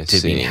this fight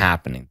to be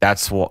happening.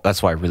 That's why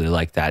I really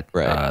like that.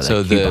 Right.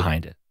 So the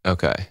behind it.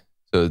 Okay.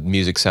 So the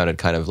music sounded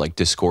kind of like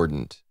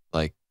discordant.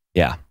 Like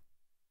yeah.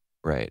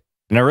 Right.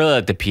 And I really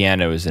like the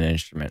piano as an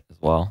instrument as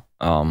well.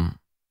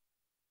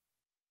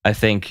 I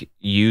think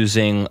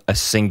using a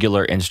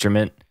singular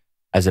instrument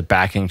as a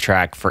backing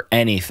track for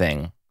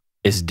anything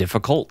is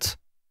difficult,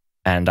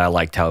 and I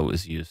liked how it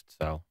was used.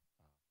 So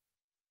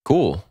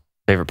cool.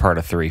 Favorite part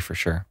of 3 for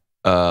sure.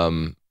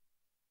 All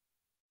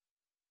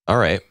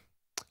right.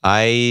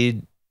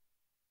 I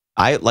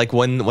like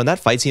when that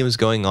fight scene was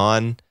going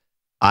on.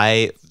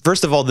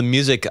 First of all, the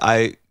music.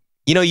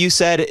 You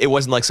said it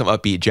wasn't like some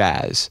upbeat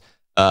jazz.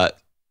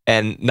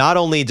 And not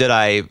only did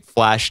I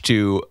flash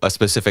to a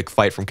specific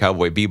fight from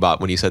Cowboy Bebop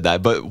when you said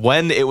that, but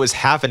when it was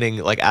happening,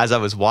 like as I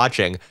was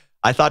watching,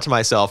 I thought to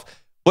myself,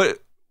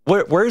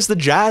 where's the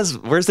jazz?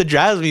 Where's the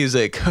jazz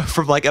music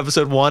from like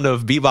episode 1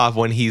 of Bebop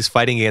when he's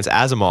fighting against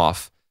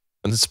Asimov?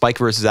 And Spike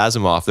versus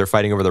Asimov, they're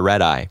fighting over the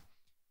red eye.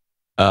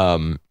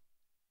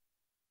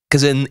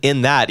 Because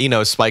in that,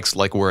 Spike's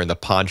like wearing the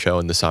poncho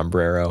and the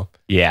sombrero.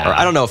 Yeah. Or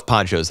I don't know if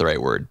poncho is the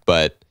right word,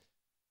 but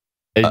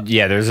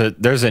yeah,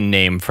 there's a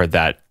name for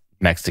that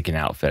Mexican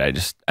outfit. I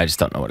just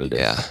don't know what it is.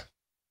 Yeah.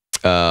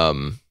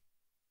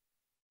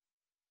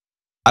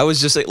 I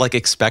was just like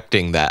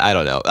expecting that. I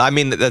don't know. I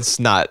mean, that's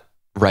not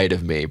right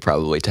of me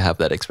probably to have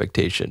that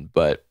expectation,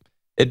 but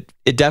it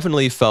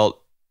definitely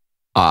felt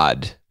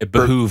odd. It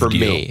behooved for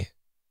you. Me.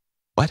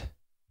 What?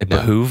 It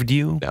behooved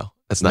you? No,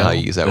 that's not how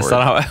you use that word. That's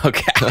not how,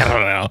 okay, I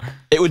don't know.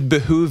 It would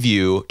behoove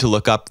you to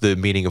look up the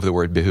meaning of the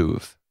word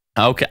behoove.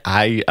 Okay,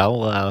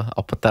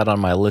 I'll put that on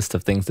my list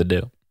of things to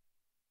do.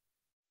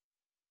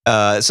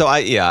 So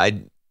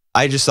I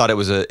just thought it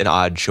was an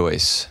odd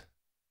choice,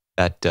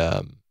 that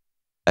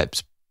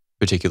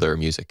particular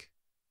music.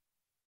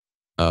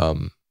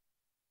 But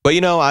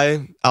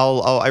I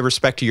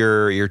respect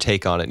your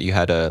take on it. You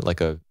had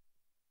a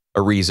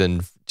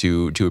reason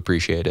to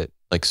appreciate it,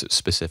 like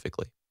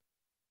specifically.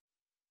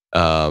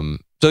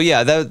 So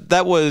yeah,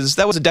 that was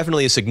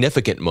definitely a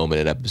significant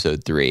moment in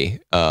episode 3,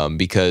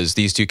 because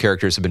these two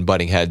characters have been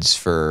butting heads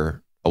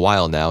for a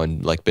while now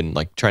and been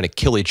trying to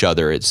kill each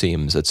other, it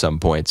seems, at some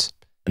points.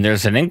 And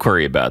there's an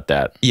inquiry about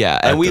that. Yeah,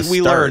 and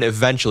we learn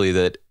eventually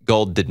that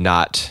Gold did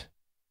not,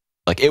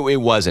 it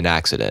was an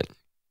accident.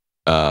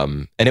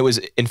 And it was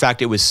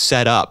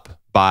set up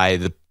by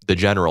the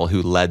general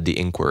who led the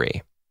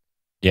inquiry.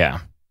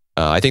 Yeah.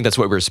 I think that's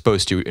what we're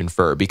supposed to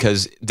infer,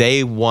 because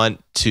they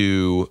want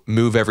to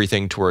move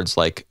everything towards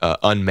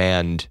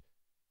unmanned,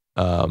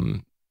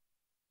 right,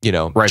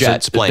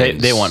 jets,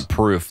 planes. They want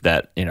proof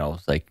that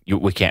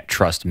we can't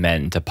trust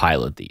men to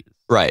pilot these.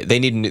 Right. They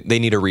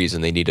need a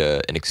reason. They need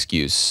an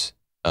excuse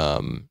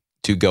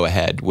to go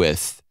ahead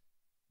with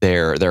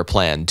their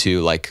plan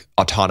to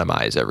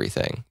autonomize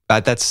everything.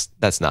 That's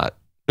not,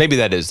 maybe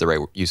that is the right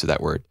use of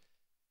that word.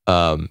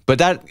 But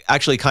that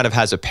actually kind of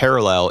has a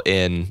parallel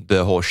in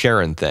the whole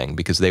Sharon thing,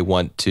 because they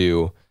want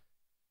to,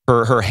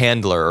 her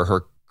handler or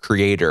her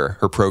creator,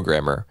 her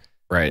programmer,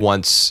 right,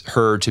 wants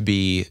her to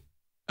be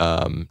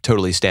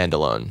totally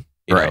standalone,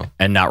 you know?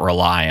 And not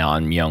rely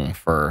on Young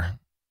for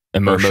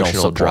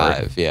emotional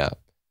drive. Yeah.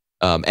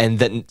 And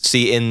then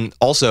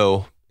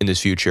also in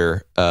this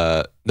future,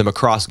 the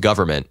Macross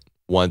government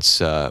wants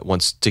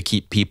to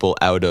keep people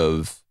out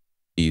of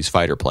these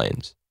fighter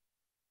planes.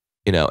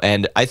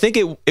 And I think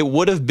it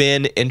would have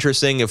been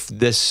interesting if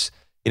this,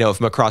 if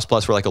Macross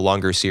Plus were a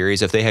longer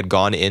series, if they had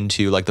gone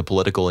into the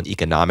political and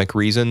economic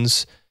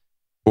reasons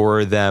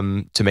for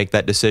them to make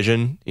that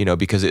decision,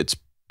 because it's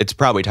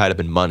probably tied up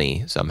in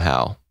money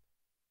somehow.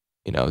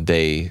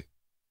 They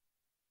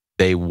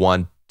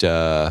want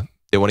to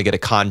get a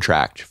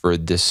contract for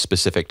this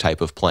specific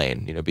type of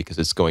plane, because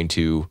it's going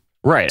to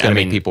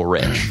make people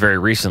rich. Very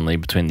recently,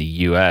 between the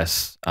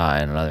U.S.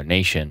 And another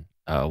nation,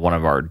 one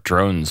of our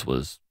drones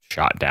was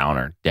shot down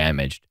or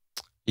damaged,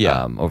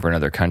 over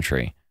another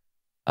country.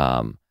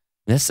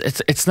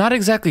 It's not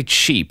exactly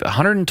cheap.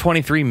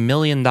 $123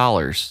 million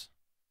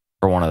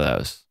for one of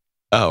those.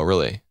 Oh,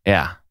 really?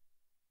 Yeah.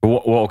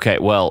 Well, okay.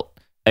 Well,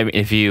 I mean,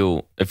 if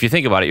you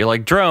think about it, you're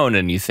like drone,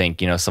 and you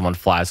think someone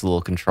flies a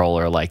little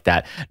controller like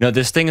that. No,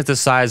 this thing is the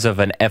size of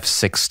an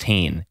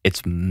F-16.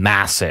 It's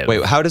massive. Wait,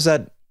 what does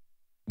that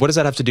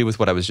have to do with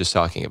what I was just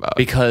talking about?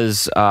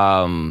 Because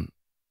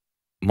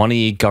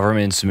money,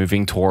 governments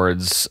moving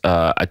towards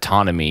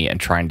autonomy and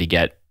trying to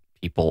get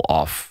people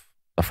off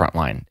the front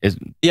line.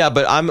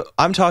 But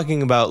I'm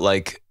talking about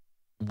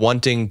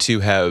wanting to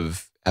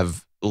have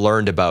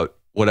learned about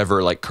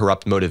whatever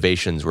corrupt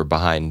motivations were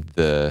behind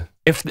the.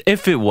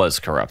 If it was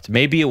corrupt,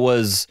 maybe it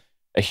was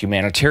a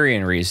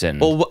humanitarian reason.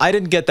 Well, I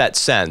didn't get that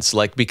sense,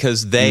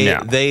 because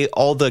they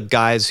all the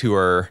guys who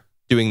are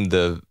doing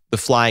the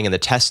flying and the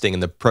testing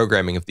and the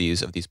programming of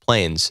these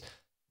planes,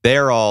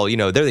 they're all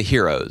they're the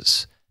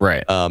heroes.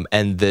 Right.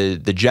 And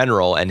the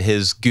general and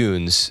his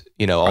goons,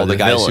 all the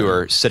guys who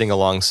are sitting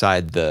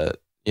alongside the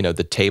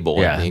table.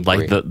 Yeah,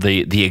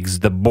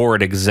 the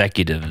board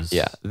executives.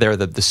 Yeah, they're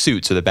the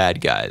suits are the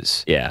bad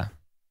guys. Yeah.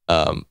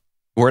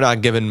 We're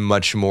not given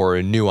much more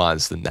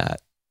nuance than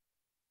that.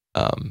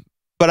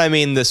 But I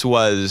mean, this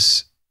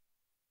was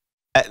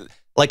at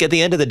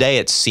the end of the day,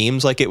 it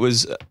seems like it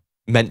was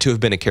meant to have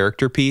been a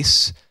character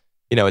piece.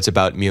 It's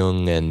about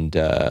Myung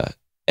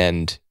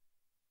and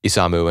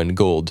Isamu and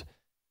Gold.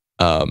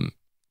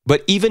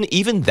 But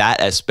even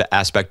that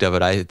aspect of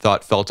it, I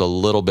thought felt a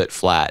little bit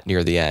flat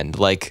near the end.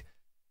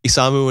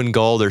 Isamu and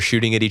Gold are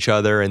shooting at each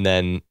other, and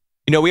then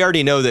we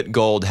already know that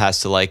Gold has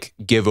to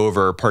give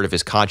over part of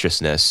his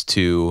consciousness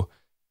to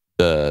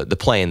the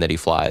plane that he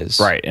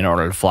flies, right, in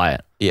order to fly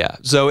it. Yeah,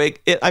 so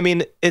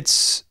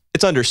it's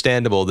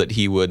understandable that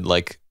he would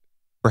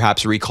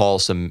perhaps recall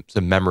some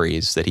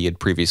memories that he had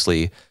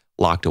previously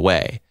locked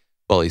away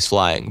while he's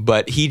flying,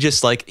 but he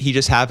just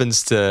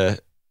happens to.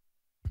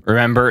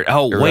 Remember?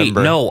 Wait,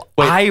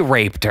 I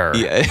raped her.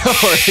 Yeah.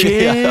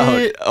 Shit.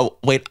 Yeah. Oh,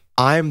 wait,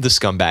 I'm the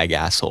scumbag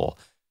asshole.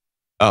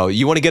 Oh,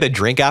 you want to get a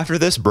drink after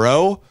this,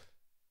 bro?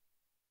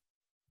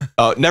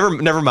 Oh,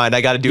 never mind.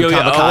 I got to do a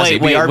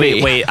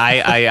kamikaze. Wait.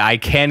 I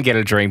can get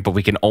a drink, but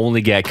we can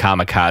only get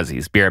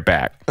kamikazes. Be right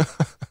back.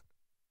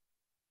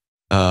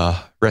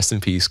 Rest in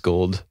peace,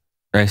 Gold.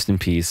 Rest in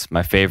peace.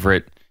 My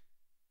favorite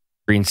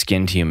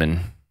green-skinned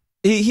human.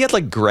 He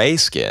had gray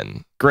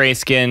skin. Gray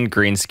skin,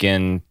 green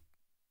skin.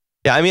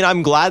 Yeah, I mean,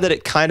 I'm glad that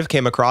it kind of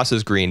came across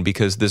as green,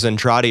 because the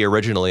Zentradi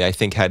originally, I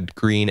think, had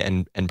green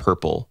and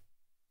purple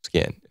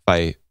skin.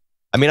 When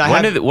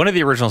did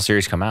the original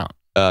series come out?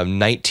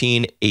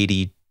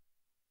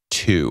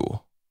 1982,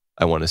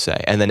 I want to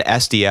say. And then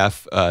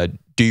SDF,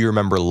 Do You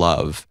Remember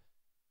Love?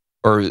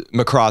 Or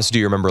Macross, Do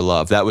You Remember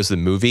Love? That was the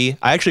movie.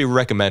 I actually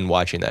recommend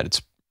watching that.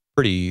 It's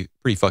pretty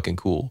fucking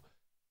cool.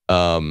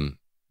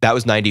 That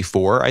was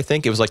 94, I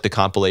think. It was like the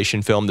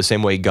compilation film, the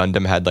same way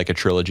Gundam had like a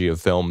trilogy of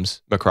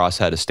films. Macross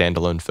had a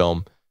standalone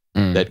film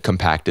that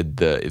compacted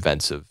the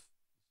events of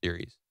the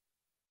series.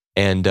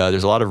 And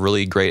there's a lot of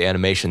really great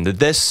animation that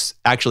this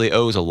actually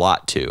owes a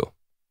lot to,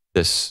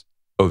 this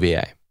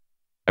OVA.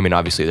 I mean,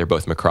 obviously they're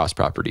both Macross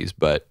properties,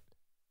 but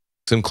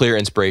some clear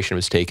inspiration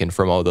was taken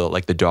from all the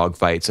like the dog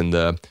fights and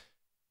the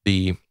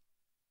you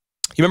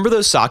remember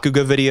those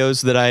Sakuga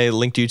videos that I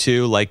linked you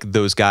to, like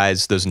those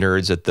guys, those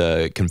nerds at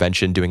the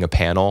convention doing a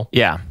panel?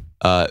 Yeah.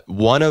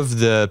 One of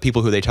the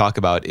people who they talk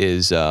about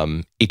is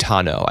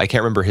Itano. I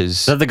can't remember his.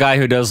 Is that the guy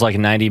who does like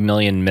 90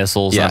 million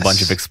missiles and a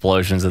bunch of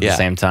explosions at the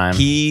same time?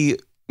 He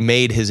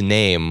made his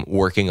name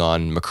working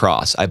on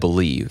Macross, I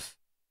believe.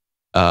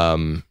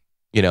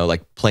 You know,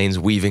 like planes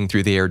weaving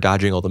through the air,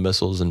 dodging all the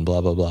missiles and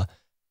blah, blah, blah.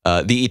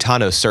 The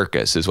Itano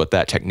circus is what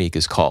that technique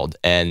is called.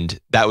 And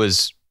that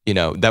was, you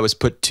know, that was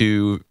put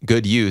to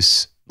good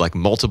use like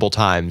multiple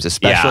times,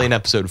 especially in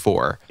episode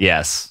 4.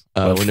 Yes.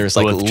 When there's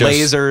like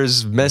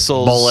lasers,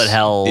 missiles, bullet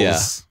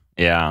hells.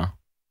 Yeah.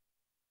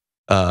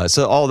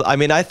 So I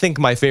mean, I think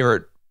my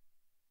favorite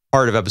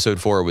part of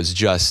episode 4 was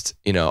just,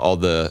 you know, all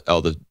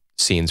the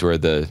scenes where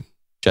the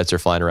jets are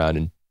flying around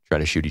and trying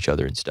to shoot each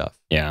other and stuff.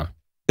 Yeah.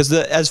 Because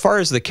as far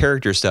as the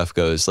character stuff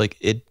goes, like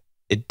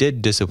it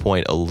did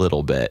disappoint a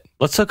little bit.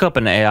 Let's hook up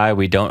an AI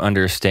we don't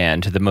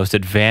understand to the most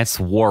advanced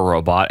war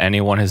robot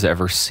anyone has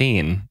ever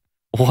seen.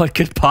 What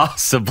could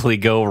possibly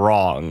go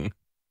wrong?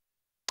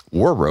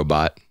 War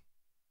robot?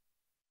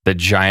 The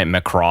giant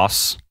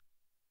Macross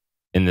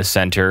in the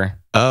center.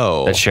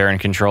 Oh. That Sharon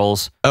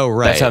controls. Oh,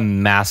 right. That's a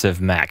massive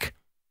mech.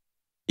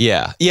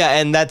 Yeah. Yeah,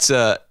 and that's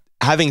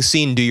having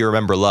seen Do You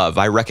Remember Love,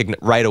 I recognize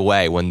right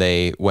away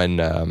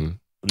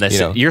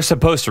You're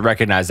supposed to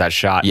recognize that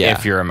shot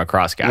if you're a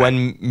Macross guy.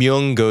 When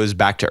Myung goes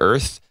back to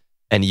Earth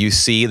and you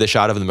see the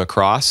shot of the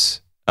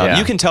Macross,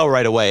 you can tell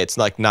right away it's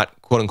like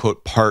not quote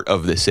unquote part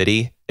of the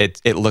city.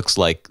 It looks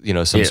like, you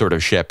know, some sort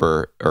of ship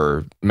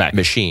or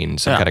machine,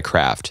 some kind of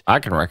craft. I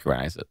can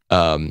recognize it.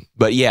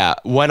 But yeah,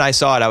 when I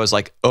saw it, I was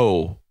like,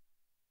 oh,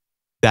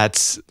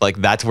 that's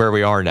where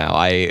we are now.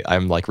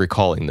 I'm like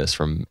recalling this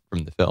from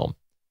the film.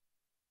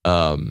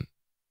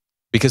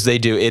 Because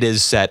it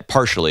is set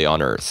partially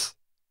on Earth.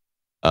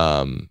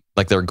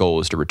 Like their goal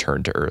is to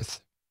return to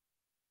Earth,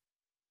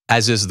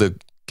 as is the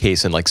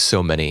case in like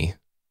so many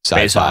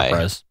space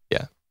operas.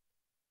 Yeah.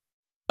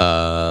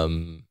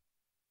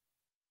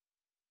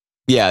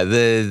 Yeah.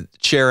 The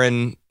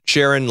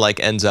Sharon like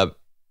ends up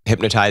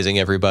hypnotizing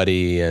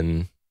everybody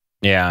and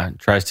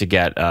tries to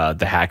get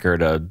the hacker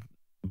to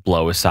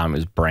blow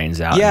Isamu's brains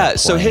out. Yeah,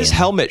 so his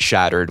helmet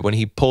shattered when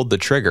he pulled the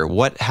trigger.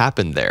 What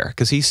happened there?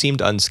 Because he seemed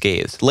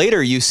unscathed.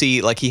 Later, you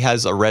see like he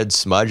has a red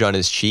smudge on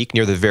his cheek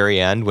near the very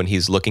end when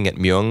he's looking at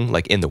Myung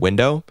like in the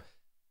window.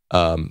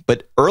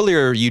 But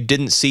earlier, you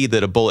didn't see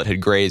that a bullet had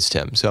grazed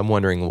him. So I'm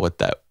wondering what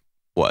that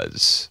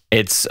was.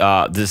 It's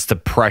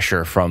the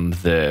pressure from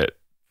the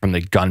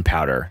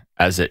gunpowder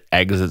as it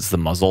exits the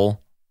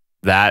muzzle.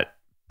 That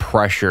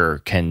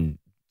pressure can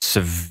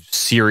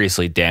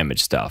seriously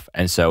damage stuff,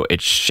 and so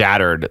it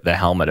shattered the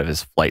helmet of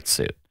his flight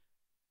suit.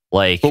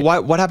 Like,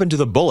 but what happened to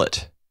the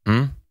bullet?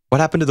 What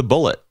happened to the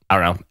bullet? I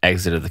don't know.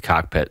 Exited the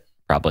cockpit.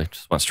 Probably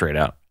just went straight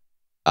out.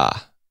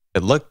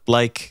 It looked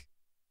like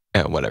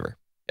whatever.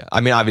 Yeah. I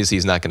mean, obviously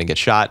he's not going to get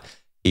shot.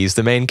 He's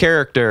the main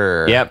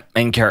character. Yep,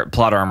 main character,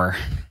 plot armor.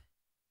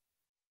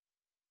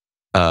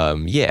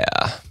 Yeah.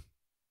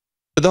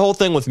 But the whole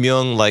thing with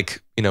Myung,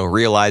 like, you know,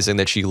 realizing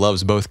that she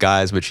loves both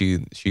guys, but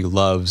she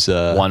loves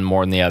one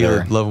more than the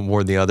other. Love one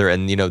more than the other,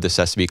 and you know, this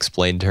has to be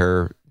explained to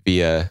her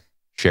via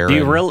Sharon. Do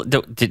you really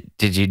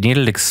did you need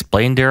it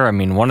explained to her? I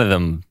mean, one of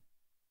them,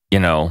 you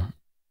know,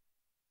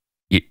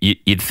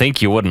 you'd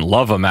think you wouldn't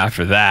love him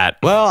after that.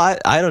 Well,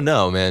 I don't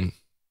know, man.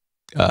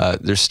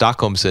 There's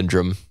Stockholm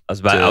syndrome.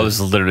 I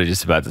was literally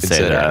just about to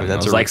say that. I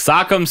mean, like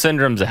Stockholm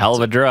syndrome's a hell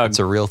of a drug. It's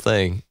a real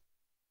thing.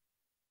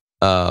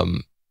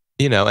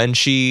 You know, and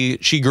she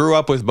grew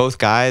up with both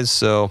guys,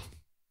 so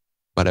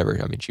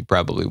whatever. I mean, she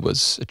probably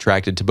was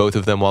attracted to both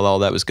of them while all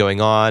that was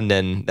going on,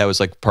 and that was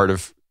like part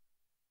of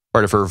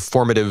her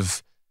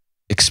formative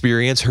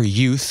experience, her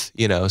youth.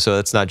 You know, so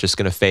that's not just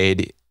going to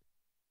fade.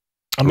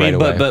 I mean,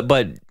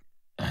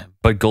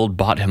 but Gold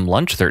bought him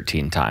lunch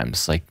 13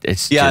 times. Like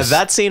it's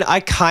that scene. I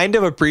kind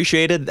of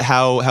appreciated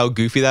how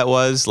goofy that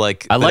was.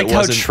 Like I liked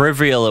how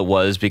trivial it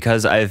was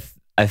because I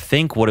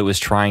think what it was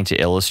trying to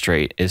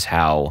illustrate is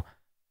how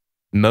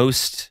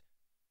most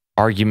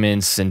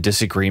arguments and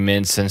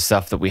disagreements and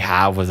stuff that we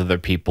have with other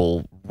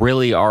people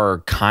really are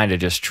kind of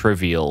just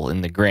trivial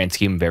in the grand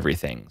scheme of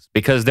everything,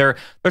 because they're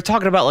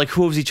talking about like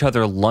who owes each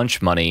other lunch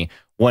money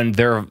when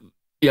they're,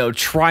 you know,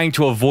 trying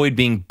to avoid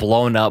being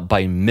blown up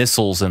by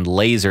missiles and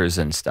lasers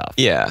and stuff.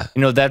 Yeah,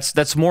 you know,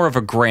 that's more of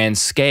a grand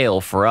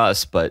scale for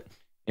us, but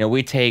you know,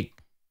 we take,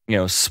 you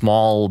know,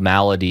 small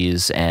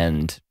maladies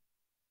and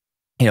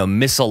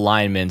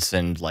misalignments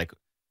and like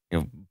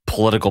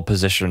political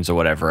positions or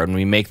whatever, and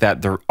we make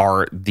that the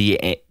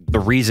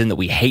reason that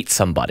we hate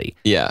somebody.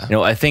 Yeah.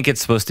 I think it's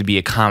supposed to be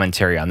a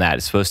commentary on that.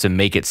 It's supposed to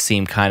make it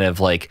seem kind of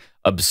like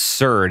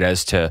absurd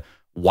as to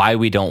why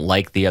we don't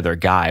like the other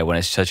guy when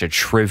it's such a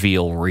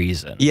trivial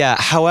reason. Yeah.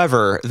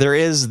 However, there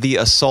is the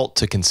assault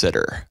to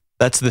consider.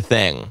 That's the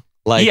thing.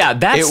 Like, yeah,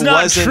 that's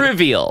not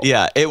trivial.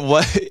 Yeah, it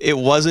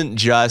wasn't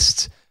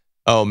just,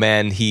 oh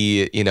man,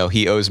 he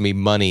owes me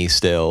money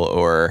still,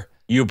 or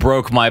you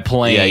broke my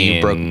plane. Yeah,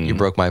 you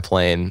broke my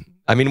plane.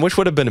 I mean, which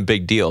would have been a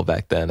big deal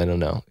back then. I don't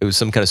know. It was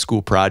some kind of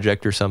school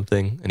project or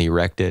something, and he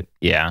wrecked it.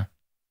 Yeah.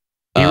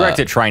 He wrecked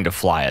it trying to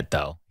fly it,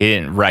 though. He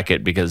didn't wreck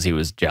it because he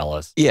was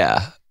jealous.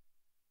 Yeah.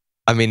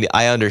 I mean,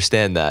 I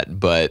understand that,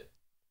 but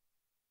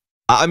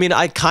I mean,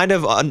 I kind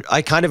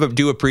of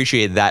do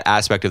appreciate that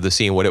aspect of the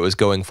scene, what it was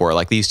going for.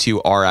 Like, these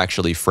two are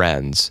actually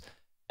friends,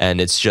 and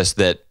it's just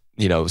that,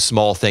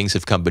 small things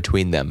have come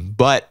between them.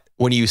 But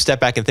when you step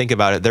back and think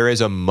about it, there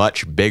is a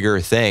much bigger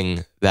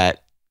thing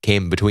that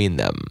came between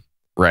them.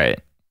 Right.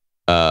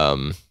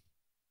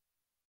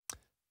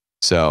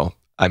 So,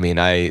 I mean,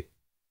 the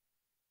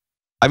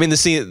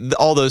scene,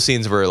 all those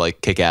scenes were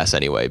like kick ass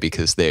anyway,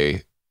 because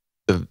the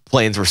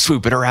planes were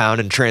swooping around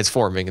and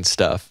transforming and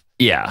stuff.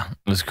 Yeah,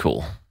 it was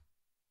cool.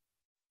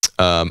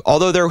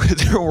 Although there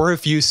were a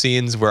few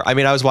scenes where, I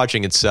mean, I was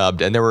watching it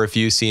subbed, and there were a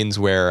few scenes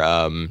where,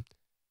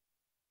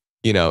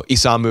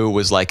 Isamu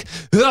was like,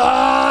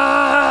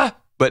 ah!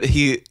 But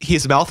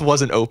his mouth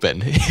wasn't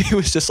open. He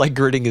was just like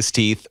gritting his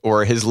teeth,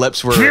 or his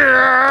lips were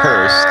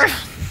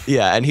pursed.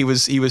 Yeah, and he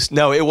was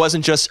no, it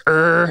wasn't just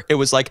it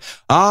was like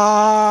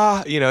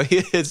ah,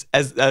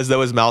 as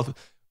though his mouth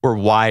were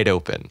wide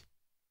open.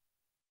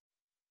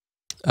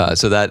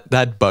 So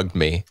that bugged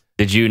me.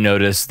 Did you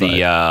notice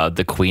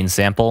the Queen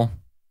sample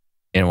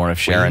in one of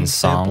Sharon's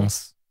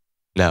songs?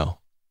 No.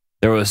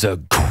 There was a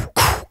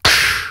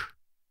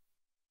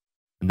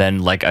then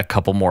like a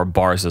couple more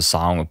bars of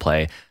song would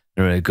play.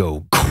 And it would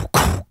go.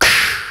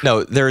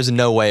 No, there is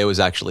no way it was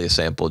actually a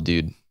sample,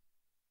 dude.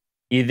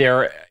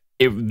 Then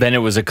it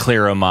was a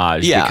clear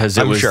homage, because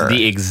it was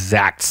the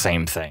exact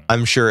same thing.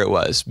 I'm sure it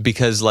was,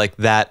 because like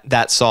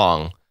that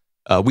song,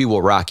 "We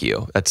Will Rock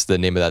You." That's the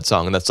name of that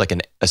song, and that's like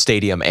a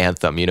stadium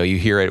anthem. You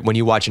hear it when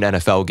you watch an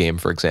NFL game,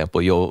 for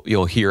example.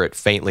 You'll hear it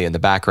faintly in the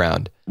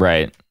background,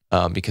 right?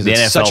 Because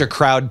it's such a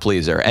crowd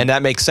pleaser, and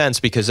that makes sense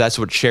because that's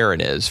what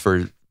Sharon is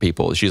for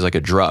people. She's like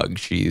a drug.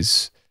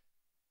 She's,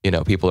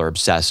 people are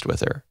obsessed with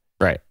her,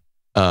 right?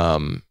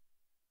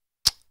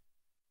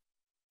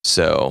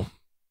 So,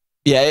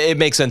 yeah, it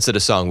makes sense that a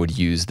song would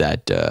use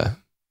that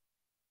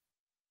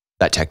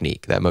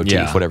technique, that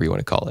motif, whatever you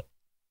want to call it.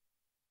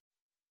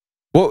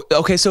 Well,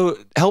 okay, so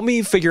help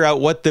me figure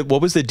out what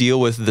was the deal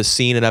with the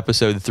scene in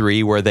episode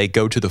 3 where they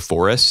go to the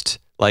forest.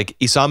 Like,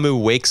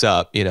 Isamu wakes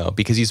up,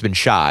 because he's been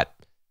shot.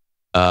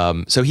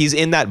 So he's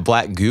in that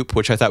black goop,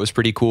 which I thought was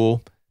pretty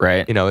cool.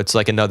 Right. It's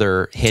like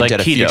another hint like at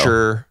a keto.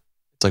 future.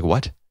 It's like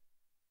what?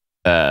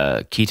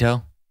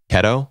 Keto?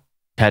 Keto?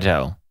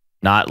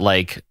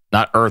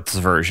 Not Earth's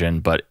version,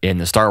 but in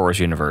the Star Wars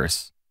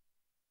universe.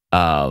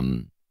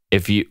 Bacta.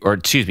 If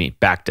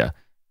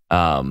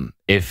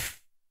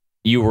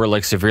you were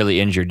like severely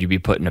injured, you'd be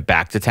put in a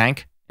Bacta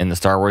tank in the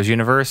Star Wars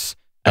universe.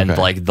 And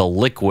like the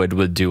liquid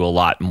would do a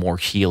lot more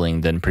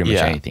healing than pretty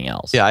much anything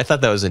else. Yeah, I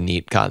thought that was a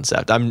neat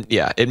concept.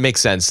 It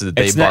makes sense that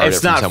they borrowed it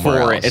from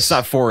somewhere else. It's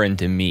not foreign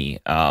to me,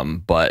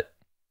 but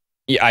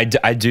yeah,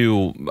 I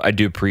do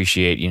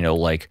appreciate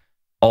like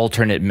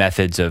alternate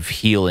methods of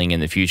healing in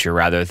the future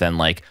rather than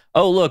like,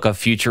 oh look, a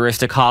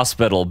futuristic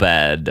hospital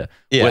bed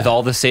with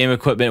all the same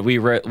equipment we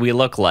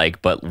look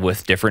like, but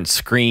with different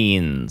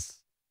screens.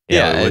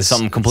 It's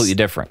something completely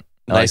different.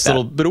 Nice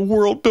little bit of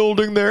world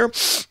building there.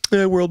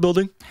 Yeah, world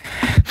building.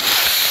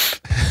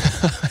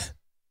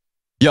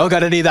 Y'all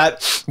got any of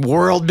that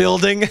world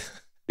building?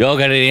 Y'all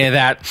got any of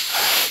that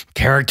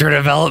character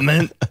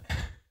development?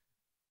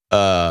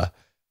 So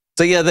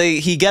yeah,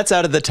 he gets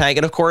out of the tank,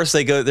 and of course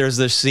there's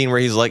this scene where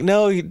he's like,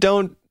 no, you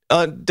don't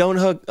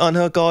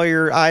unhook all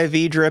your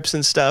IV drips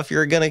and stuff.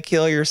 You're gonna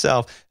kill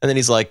yourself. And then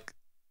he's like,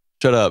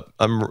 shut up.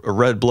 I'm a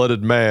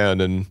red-blooded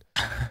man, and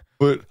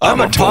I'm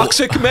a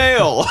toxic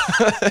male.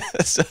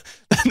 So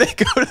then they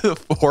go to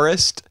the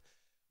forest.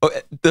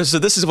 So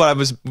this is what I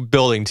was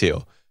building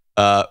to.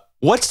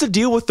 What's the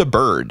deal with the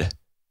bird?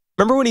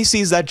 Remember when he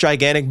sees that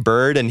gigantic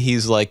bird and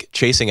he's like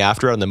chasing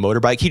after it on the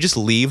motorbike? He just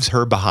leaves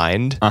her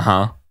behind.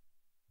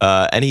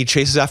 And he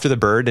chases after the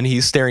bird and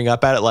he's staring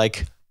up at it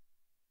like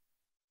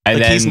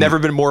he's never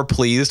been more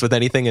pleased with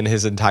anything in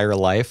his entire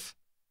life.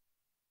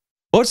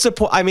 What's the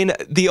point? I mean,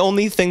 the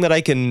only thing that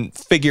I can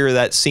figure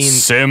that scene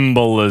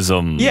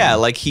symbolism. Yeah,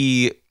 like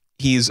he's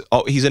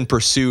in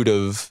pursuit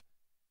of,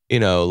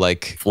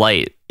 like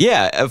flight.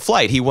 Yeah, a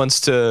flight. He wants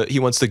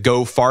to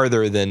go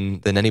farther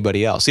than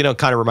anybody else. Kind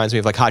of reminds me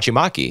of like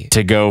Hachimaki.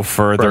 To go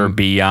further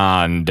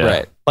beyond.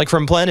 Right. Like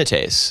from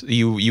Planetes.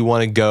 You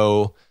want to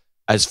go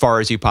as far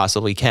as you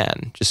possibly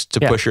can, just to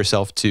push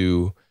yourself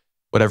to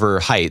whatever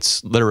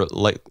heights, literally,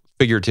 like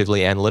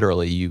figuratively and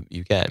literally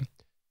you can.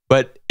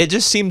 but it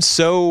just seemed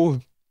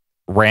so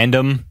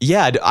random.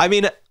 Yeah, I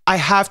mean, I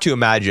have to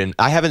imagine.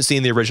 I haven't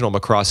seen the original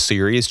Macross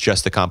series,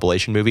 just the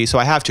compilation movie, so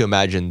I have to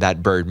imagine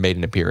that bird made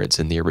an appearance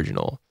in the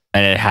original.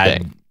 And it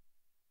had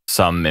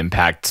some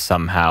impact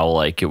somehow,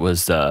 like it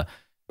was a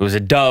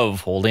dove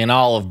holding an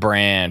olive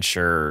branch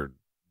or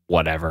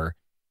whatever.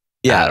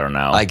 Yeah, I don't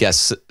know. I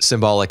guess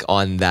symbolic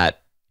on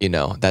that,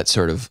 that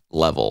sort of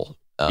level.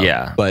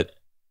 Yeah, but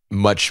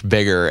much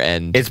bigger,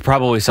 and it's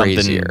probably something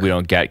crazier. We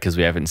don't get because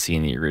we haven't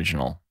seen the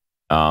original.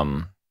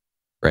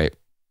 Right.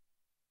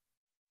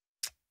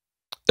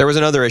 There was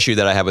another issue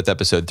that I had with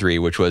episode 3,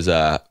 which was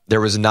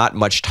there was not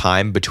much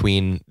time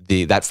between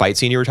that fight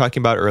scene you were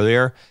talking about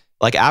earlier.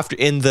 Like after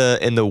in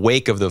the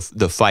wake of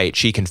the fight,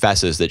 she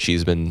confesses that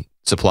she's been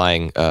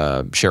supplying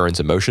Sharon's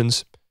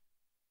emotions,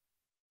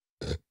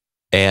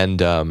 and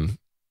then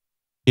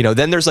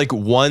there's like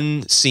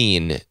one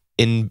scene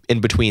in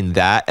between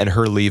that and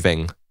her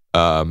leaving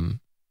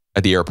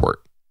at the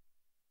airport,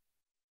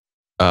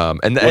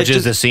 and which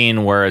is the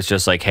scene where it's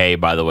just like, hey,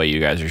 by the way, you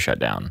guys are shut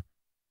down.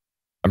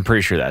 I'm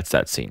pretty sure that's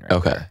that scene, right?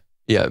 Okay. There.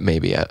 Yeah,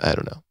 maybe. I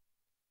don't know.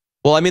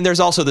 Well, I mean,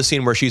 there's also the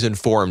scene where she's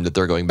informed that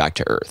they're going back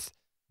to Earth.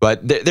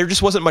 But there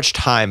just wasn't much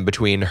time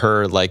between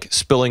her like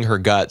spilling her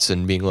guts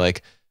and being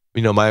like,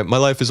 my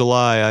life is a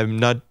lie. I'm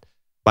not,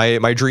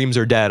 my dreams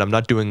are dead. I'm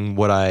not doing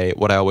what I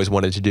always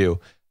wanted to do.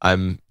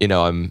 I'm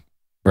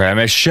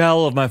a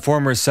shell of my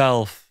former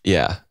self.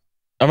 Yeah.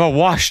 I'm a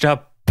washed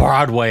up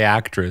Broadway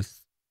actress.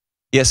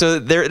 Yeah, so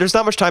there's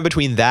not much time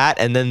between that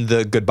and then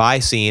the goodbye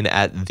scene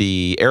at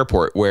the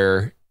airport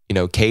where,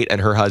 Kate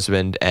and her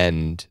husband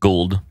and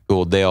Gould,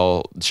 they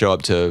all show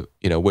up to,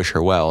 wish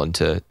her well and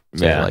to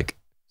say like,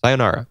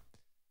 sayonara.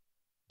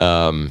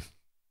 So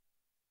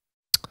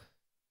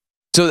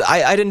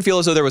I didn't feel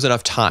as though there was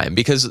enough time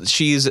because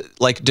she's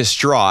like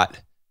distraught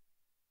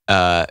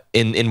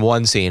in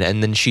one scene,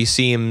 and then she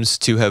seems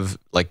to have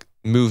like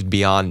moved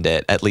beyond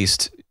it. At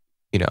least,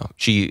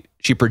 she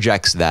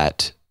projects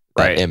that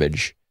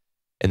image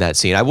in that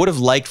scene. I would have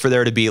liked for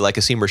there to be like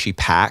a scene where she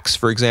packs,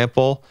 for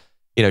example.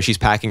 She's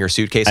packing her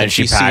suitcase and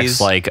she packs sees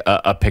like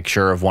a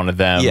picture of one of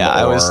them.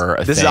 Yeah,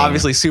 this is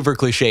obviously super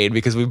cliched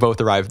because we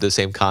both arrived at the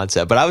same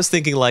concept. But I was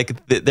thinking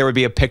like there would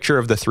be a picture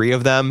of the three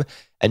of them,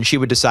 and she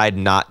would decide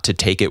not to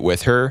take it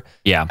with her.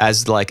 Yeah,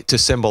 as like to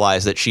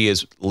symbolize that she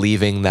is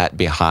leaving that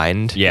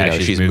behind. Yeah,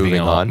 she's moving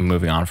on.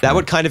 Moving on. That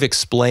would kind of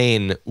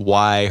explain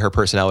why her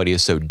personality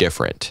is so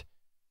different.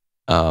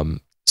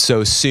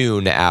 So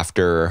soon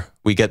after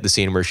we get the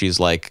scene where she's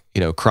like,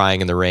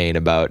 crying in the rain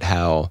about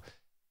how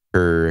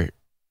her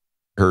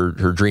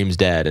dream's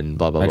dead and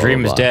blah, blah, blah. My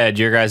dream is blah. dead.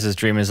 Your guys'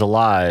 dream is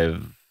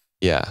alive.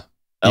 Yeah.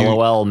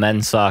 LOL,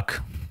 men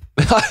suck.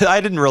 I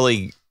didn't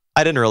really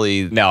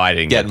No, I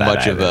didn't get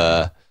much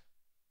either.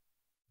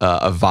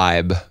 of a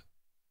vibe.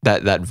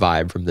 That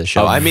vibe from the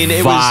show. I mean,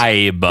 it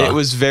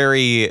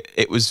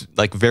was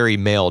like very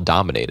male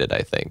dominated,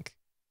 I think.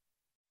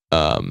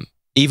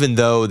 Even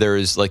though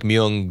there's like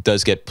Myung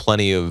does get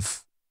plenty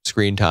of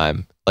screen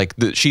time, like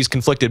she's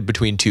conflicted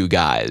between two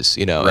guys,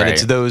 and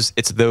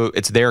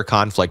it's their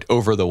conflict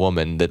over the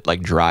woman that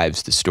like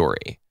drives the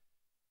story.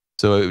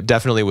 So it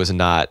definitely was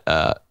not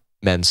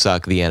Men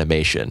Suck the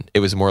animation. It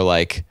was more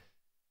like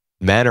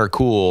men are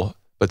cool,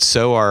 but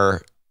so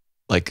are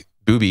like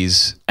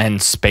boobies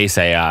and space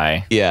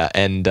AI. Yeah,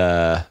 and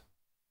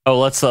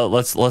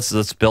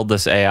let's build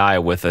this AI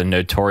with a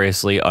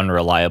notoriously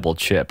unreliable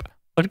chip.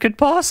 What could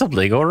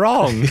possibly go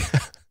wrong?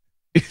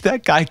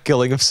 That guy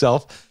killing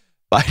himself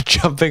by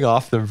jumping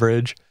off the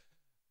bridge.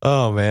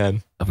 Oh,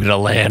 man. I'm going to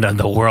land on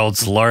the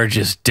world's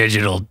largest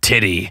digital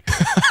titty.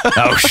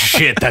 Oh,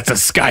 shit. That's a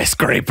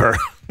skyscraper.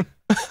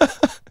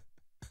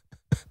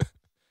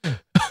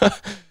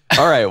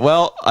 All right.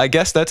 Well, I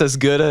guess that's as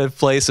good a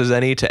place as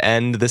any to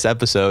end this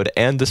episode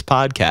and this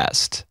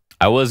podcast.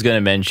 I was going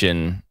to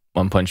mention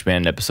One Punch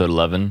Man episode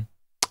 11.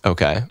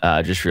 Okay.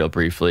 Just real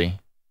briefly.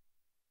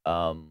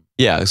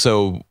 Yeah,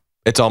 so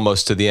it's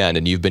almost to the end,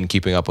 and you've been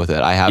keeping up with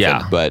it. I haven't,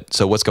 Yeah. But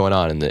so what's going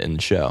on in the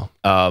show?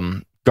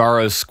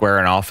 Garo's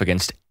squaring off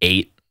against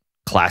 8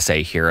 Class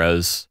A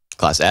heroes.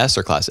 Class S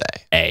or Class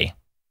A? A.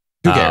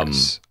 Who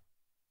cares?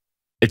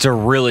 It's a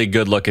really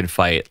good looking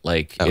fight.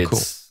 Like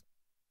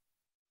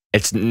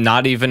it's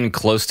not even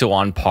close to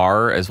on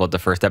par as what the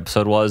first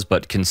episode was,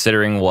 but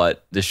considering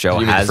what the show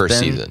has the first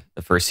been, season.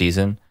 The first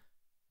season,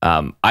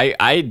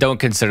 I don't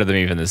consider them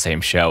even the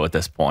same show at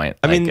this point.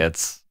 I mean,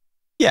 it's.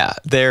 Yeah,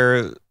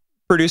 they're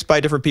produced by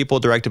different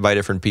people, directed by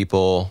different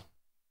people.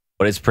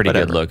 But it's pretty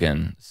good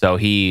looking. So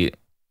he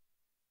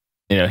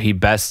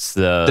bests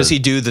the... Does he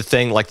do the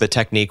thing, like the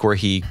technique where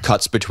he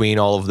cuts between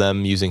all of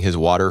them using his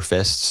water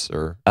fists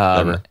or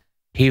whatever?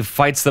 He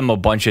fights them a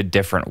bunch of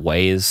different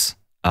ways.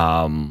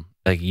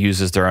 Like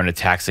uses their own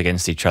attacks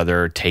against each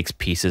other, takes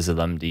pieces of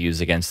them to use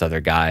against other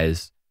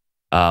guys.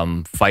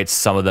 Fights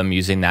some of them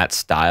using that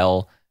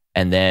style.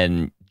 And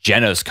then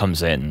Genos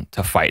comes in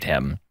to fight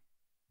him.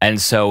 And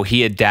so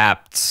he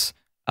adapts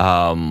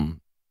a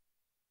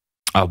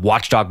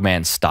Watchdog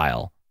Man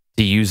style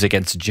to use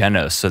against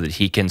Genos so that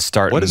he can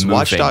start What is moving.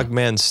 Watchdog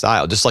Man's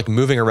style? Just like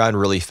moving around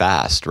really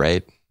fast,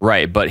 right?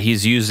 Right, but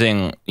he's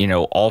using,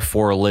 all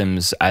 4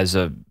 limbs as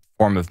a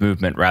form of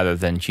movement rather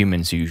than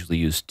humans who usually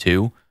use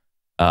 2,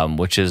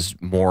 which is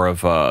more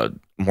of a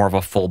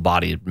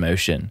full-bodied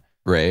motion.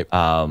 Right.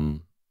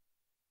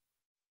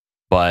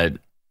 But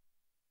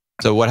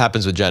so what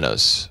happens with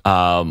Genos?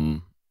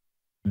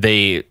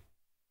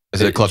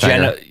 Is it a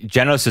cliffhanger?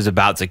 Genos is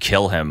about to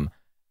kill him,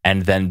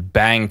 and then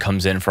Bang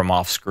comes in from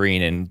off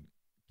screen and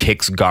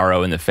kicks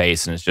Garo in the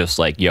face, and it's just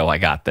like, "Yo, I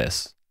got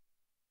this."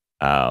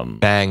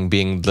 Bang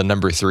being the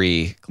number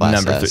 3 class.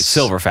 Number 3,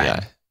 Silver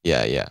Fang.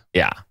 Yeah.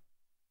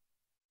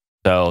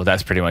 So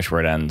that's pretty much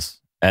where it ends.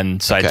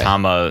 And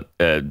Saitama,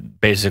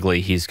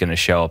 basically, he's going to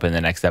show up in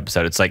the next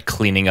episode. It's like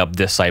cleaning up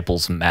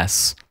Disciples'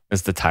 mess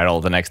is the title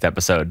of the next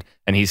episode,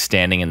 and he's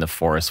standing in the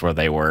forest where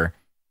they were.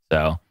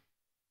 So.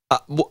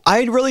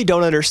 I really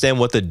don't understand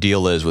what the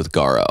deal is with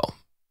Garo.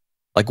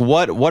 Like,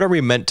 what are we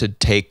meant to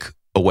take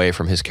away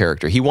from his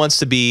character? He wants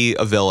to be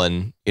a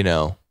villain,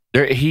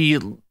 But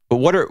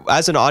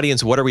as an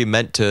audience, what are we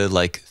meant to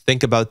like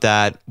think about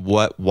that?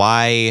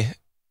 Why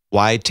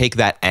take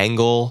that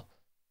angle?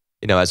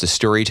 As a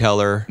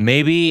storyteller.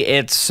 Maybe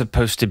it's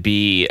supposed to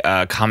be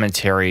a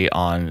commentary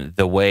on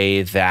the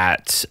way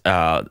that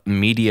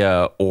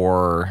media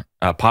or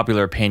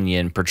popular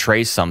opinion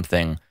portrays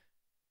something.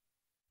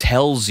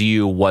 Tells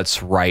you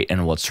what's right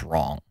and what's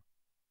wrong.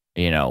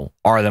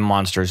 Are the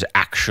monsters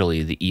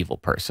actually the evil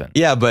person?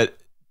 Yeah, but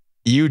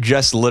you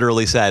just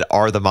literally said,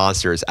 are the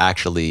monsters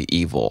actually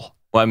evil?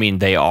 Well, I mean,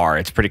 they are.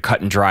 It's pretty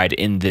cut and dried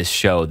in this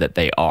show that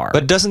they are.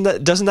 But doesn't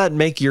that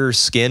make your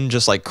skin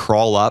just like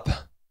crawl up?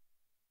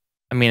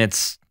 I mean,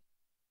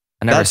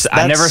 I never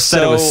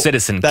said it was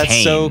Citizen Kane.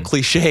 That's so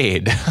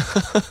cliched.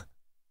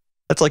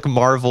 That's like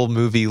Marvel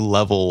movie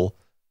level.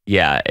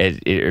 Yeah,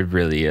 it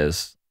really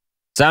is.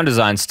 Sound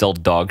design's still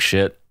dog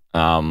shit,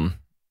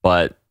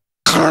 but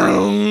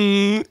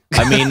I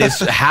mean, it's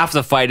half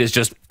the fight is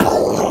just.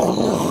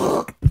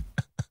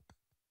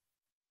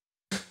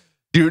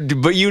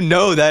 Dude, but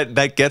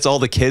that gets all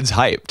the kids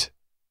hyped.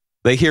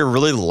 They hear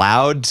really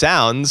loud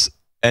sounds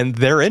and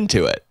they're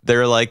into it.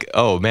 They're like,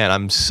 "Oh man,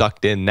 I'm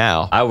sucked in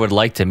now." I would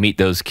like to meet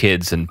those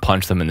kids and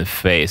punch them in the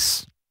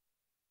face.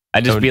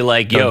 I'd just be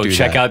like, "Yo,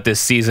 check out this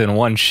season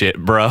 1 shit,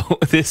 bro.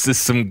 This is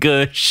some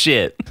good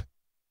shit."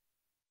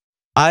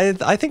 I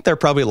think there are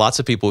probably lots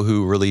of people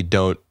who really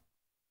don't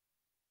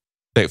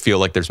feel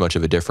like there's much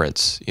of a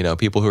difference.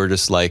 People who are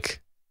just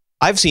like,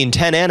 I've seen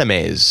 10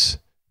 animes.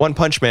 One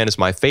Punch Man is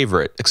my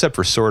favorite, except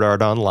for Sword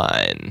Art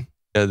Online.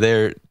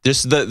 They're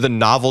just the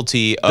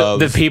novelty of...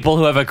 The people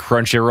who have a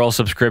Crunchyroll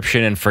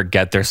subscription and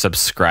forget they're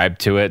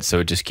subscribed to it, so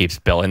it just keeps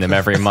billing them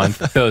every month.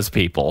 Those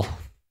people.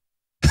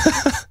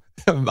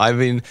 I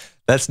mean,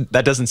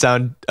 that doesn't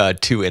sound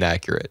too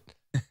inaccurate.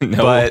 No.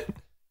 But...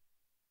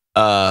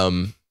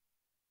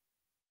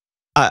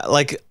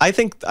 I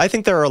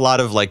think there are a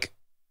lot of like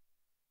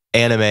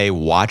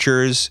anime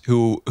watchers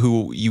who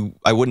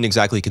I wouldn't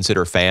exactly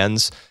consider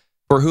fans,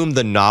 for whom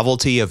the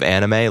novelty of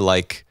anime,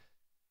 like,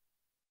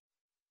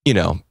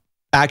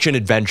 action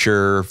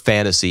adventure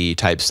fantasy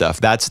type stuff,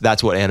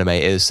 that's what anime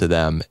is to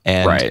them.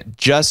 And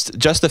just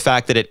the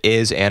fact that it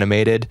is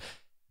animated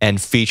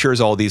and features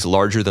all these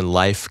larger than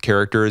life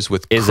characters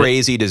with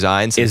crazy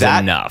designs is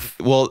enough.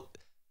 Well,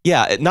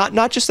 yeah,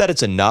 not just that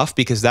it's enough,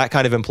 because that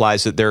kind of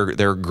implies that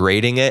they're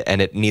grading it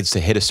and it needs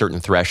to hit a certain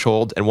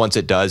threshold, and once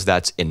it does,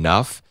 that's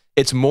enough.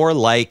 It's more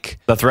like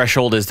the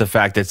threshold is the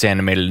fact that it's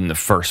animated in the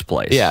first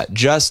place. Yeah,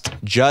 just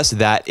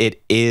that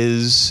it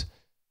is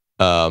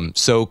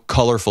so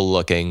colorful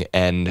looking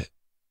and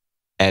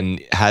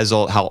has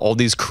all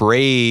these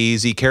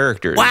crazy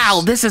characters.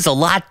 Wow, this is a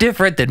lot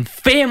different than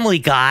Family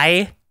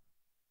Guy.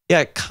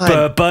 Yeah, kind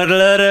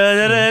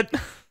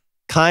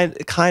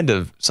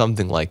of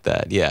something like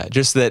that. Yeah,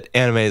 just that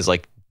anime is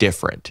like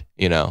different,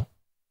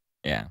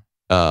 Yeah.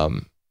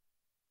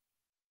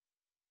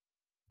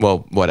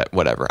 Well,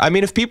 whatever. I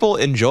mean, if people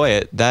enjoy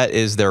it, that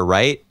is their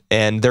right,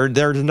 and they're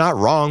not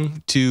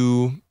wrong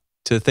to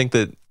think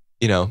that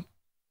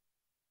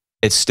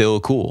it's still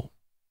cool,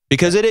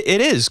 because it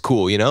is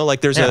cool. Like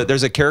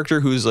there's a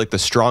character who's like the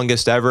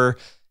strongest ever.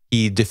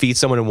 He defeats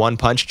someone in one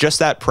punch. Just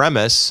that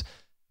premise,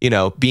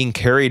 being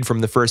carried from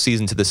the first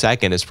season to the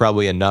second is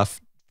probably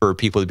enough for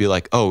people to be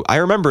like, "Oh, I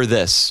remember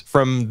this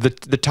from the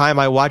time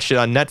I watched it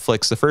on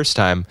Netflix the first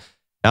time.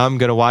 Now I'm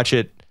gonna watch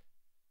it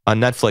on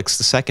Netflix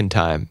the second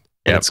time,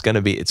 and it's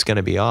gonna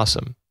be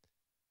awesome."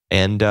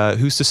 And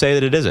who's to say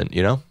that it isn't?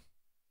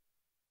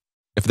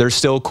 If there's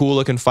still cool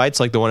looking fights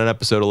like the one in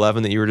episode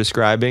 11 that you were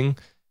describing,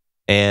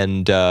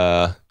 and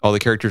all the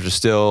characters are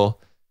still,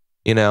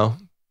 they've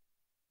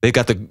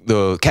got the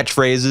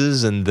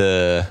catchphrases and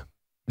the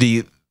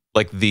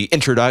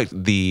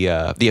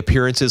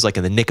appearances like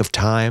in the nick of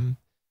time.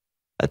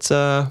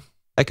 That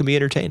can be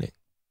entertaining.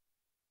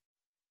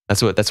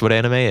 That's what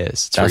anime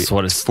is.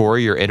 It's for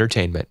your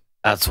entertainment.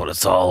 That's what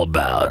it's all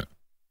about.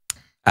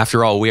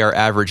 After all, we are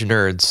average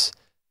nerds.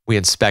 We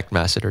inspect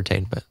mass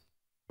entertainment.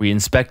 We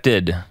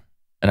inspected,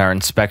 and our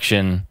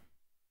inspection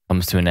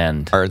comes to an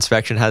end. Our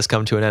inspection has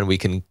come to an end. We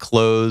can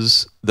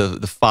close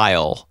the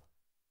file.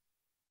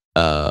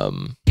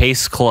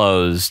 Case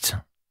closed.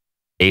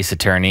 Ace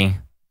Attorney.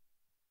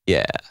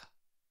 Yeah.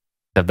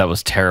 That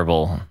was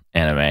terrible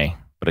anime,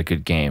 but a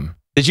good game.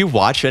 Did you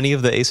watch any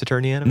of the Ace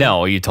Attorney anime?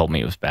 No, you told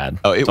me it was bad.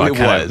 Oh, it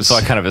was. So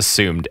I kind of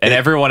assumed. And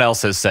everyone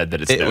else has said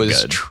that it's no good. It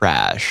was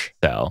trash.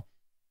 So,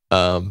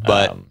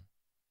 but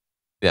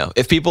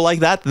if people like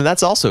that, then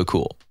that's also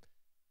cool.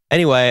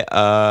 Anyway,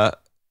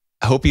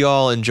 I hope you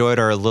all enjoyed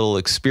our little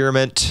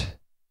experiment.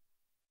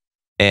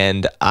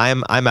 And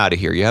I'm out of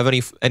here. You have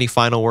any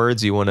final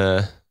words you want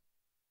to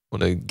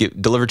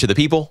deliver to the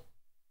people?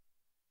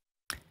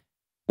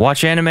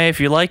 Watch anime if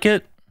you like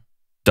it.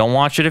 Don't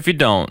watch it if you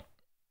don't.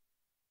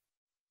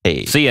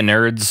 Hey. See ya,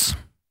 nerds.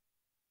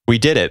 We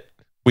did it.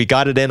 We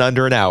got it in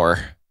under an hour.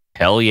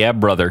 Hell yeah,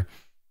 brother.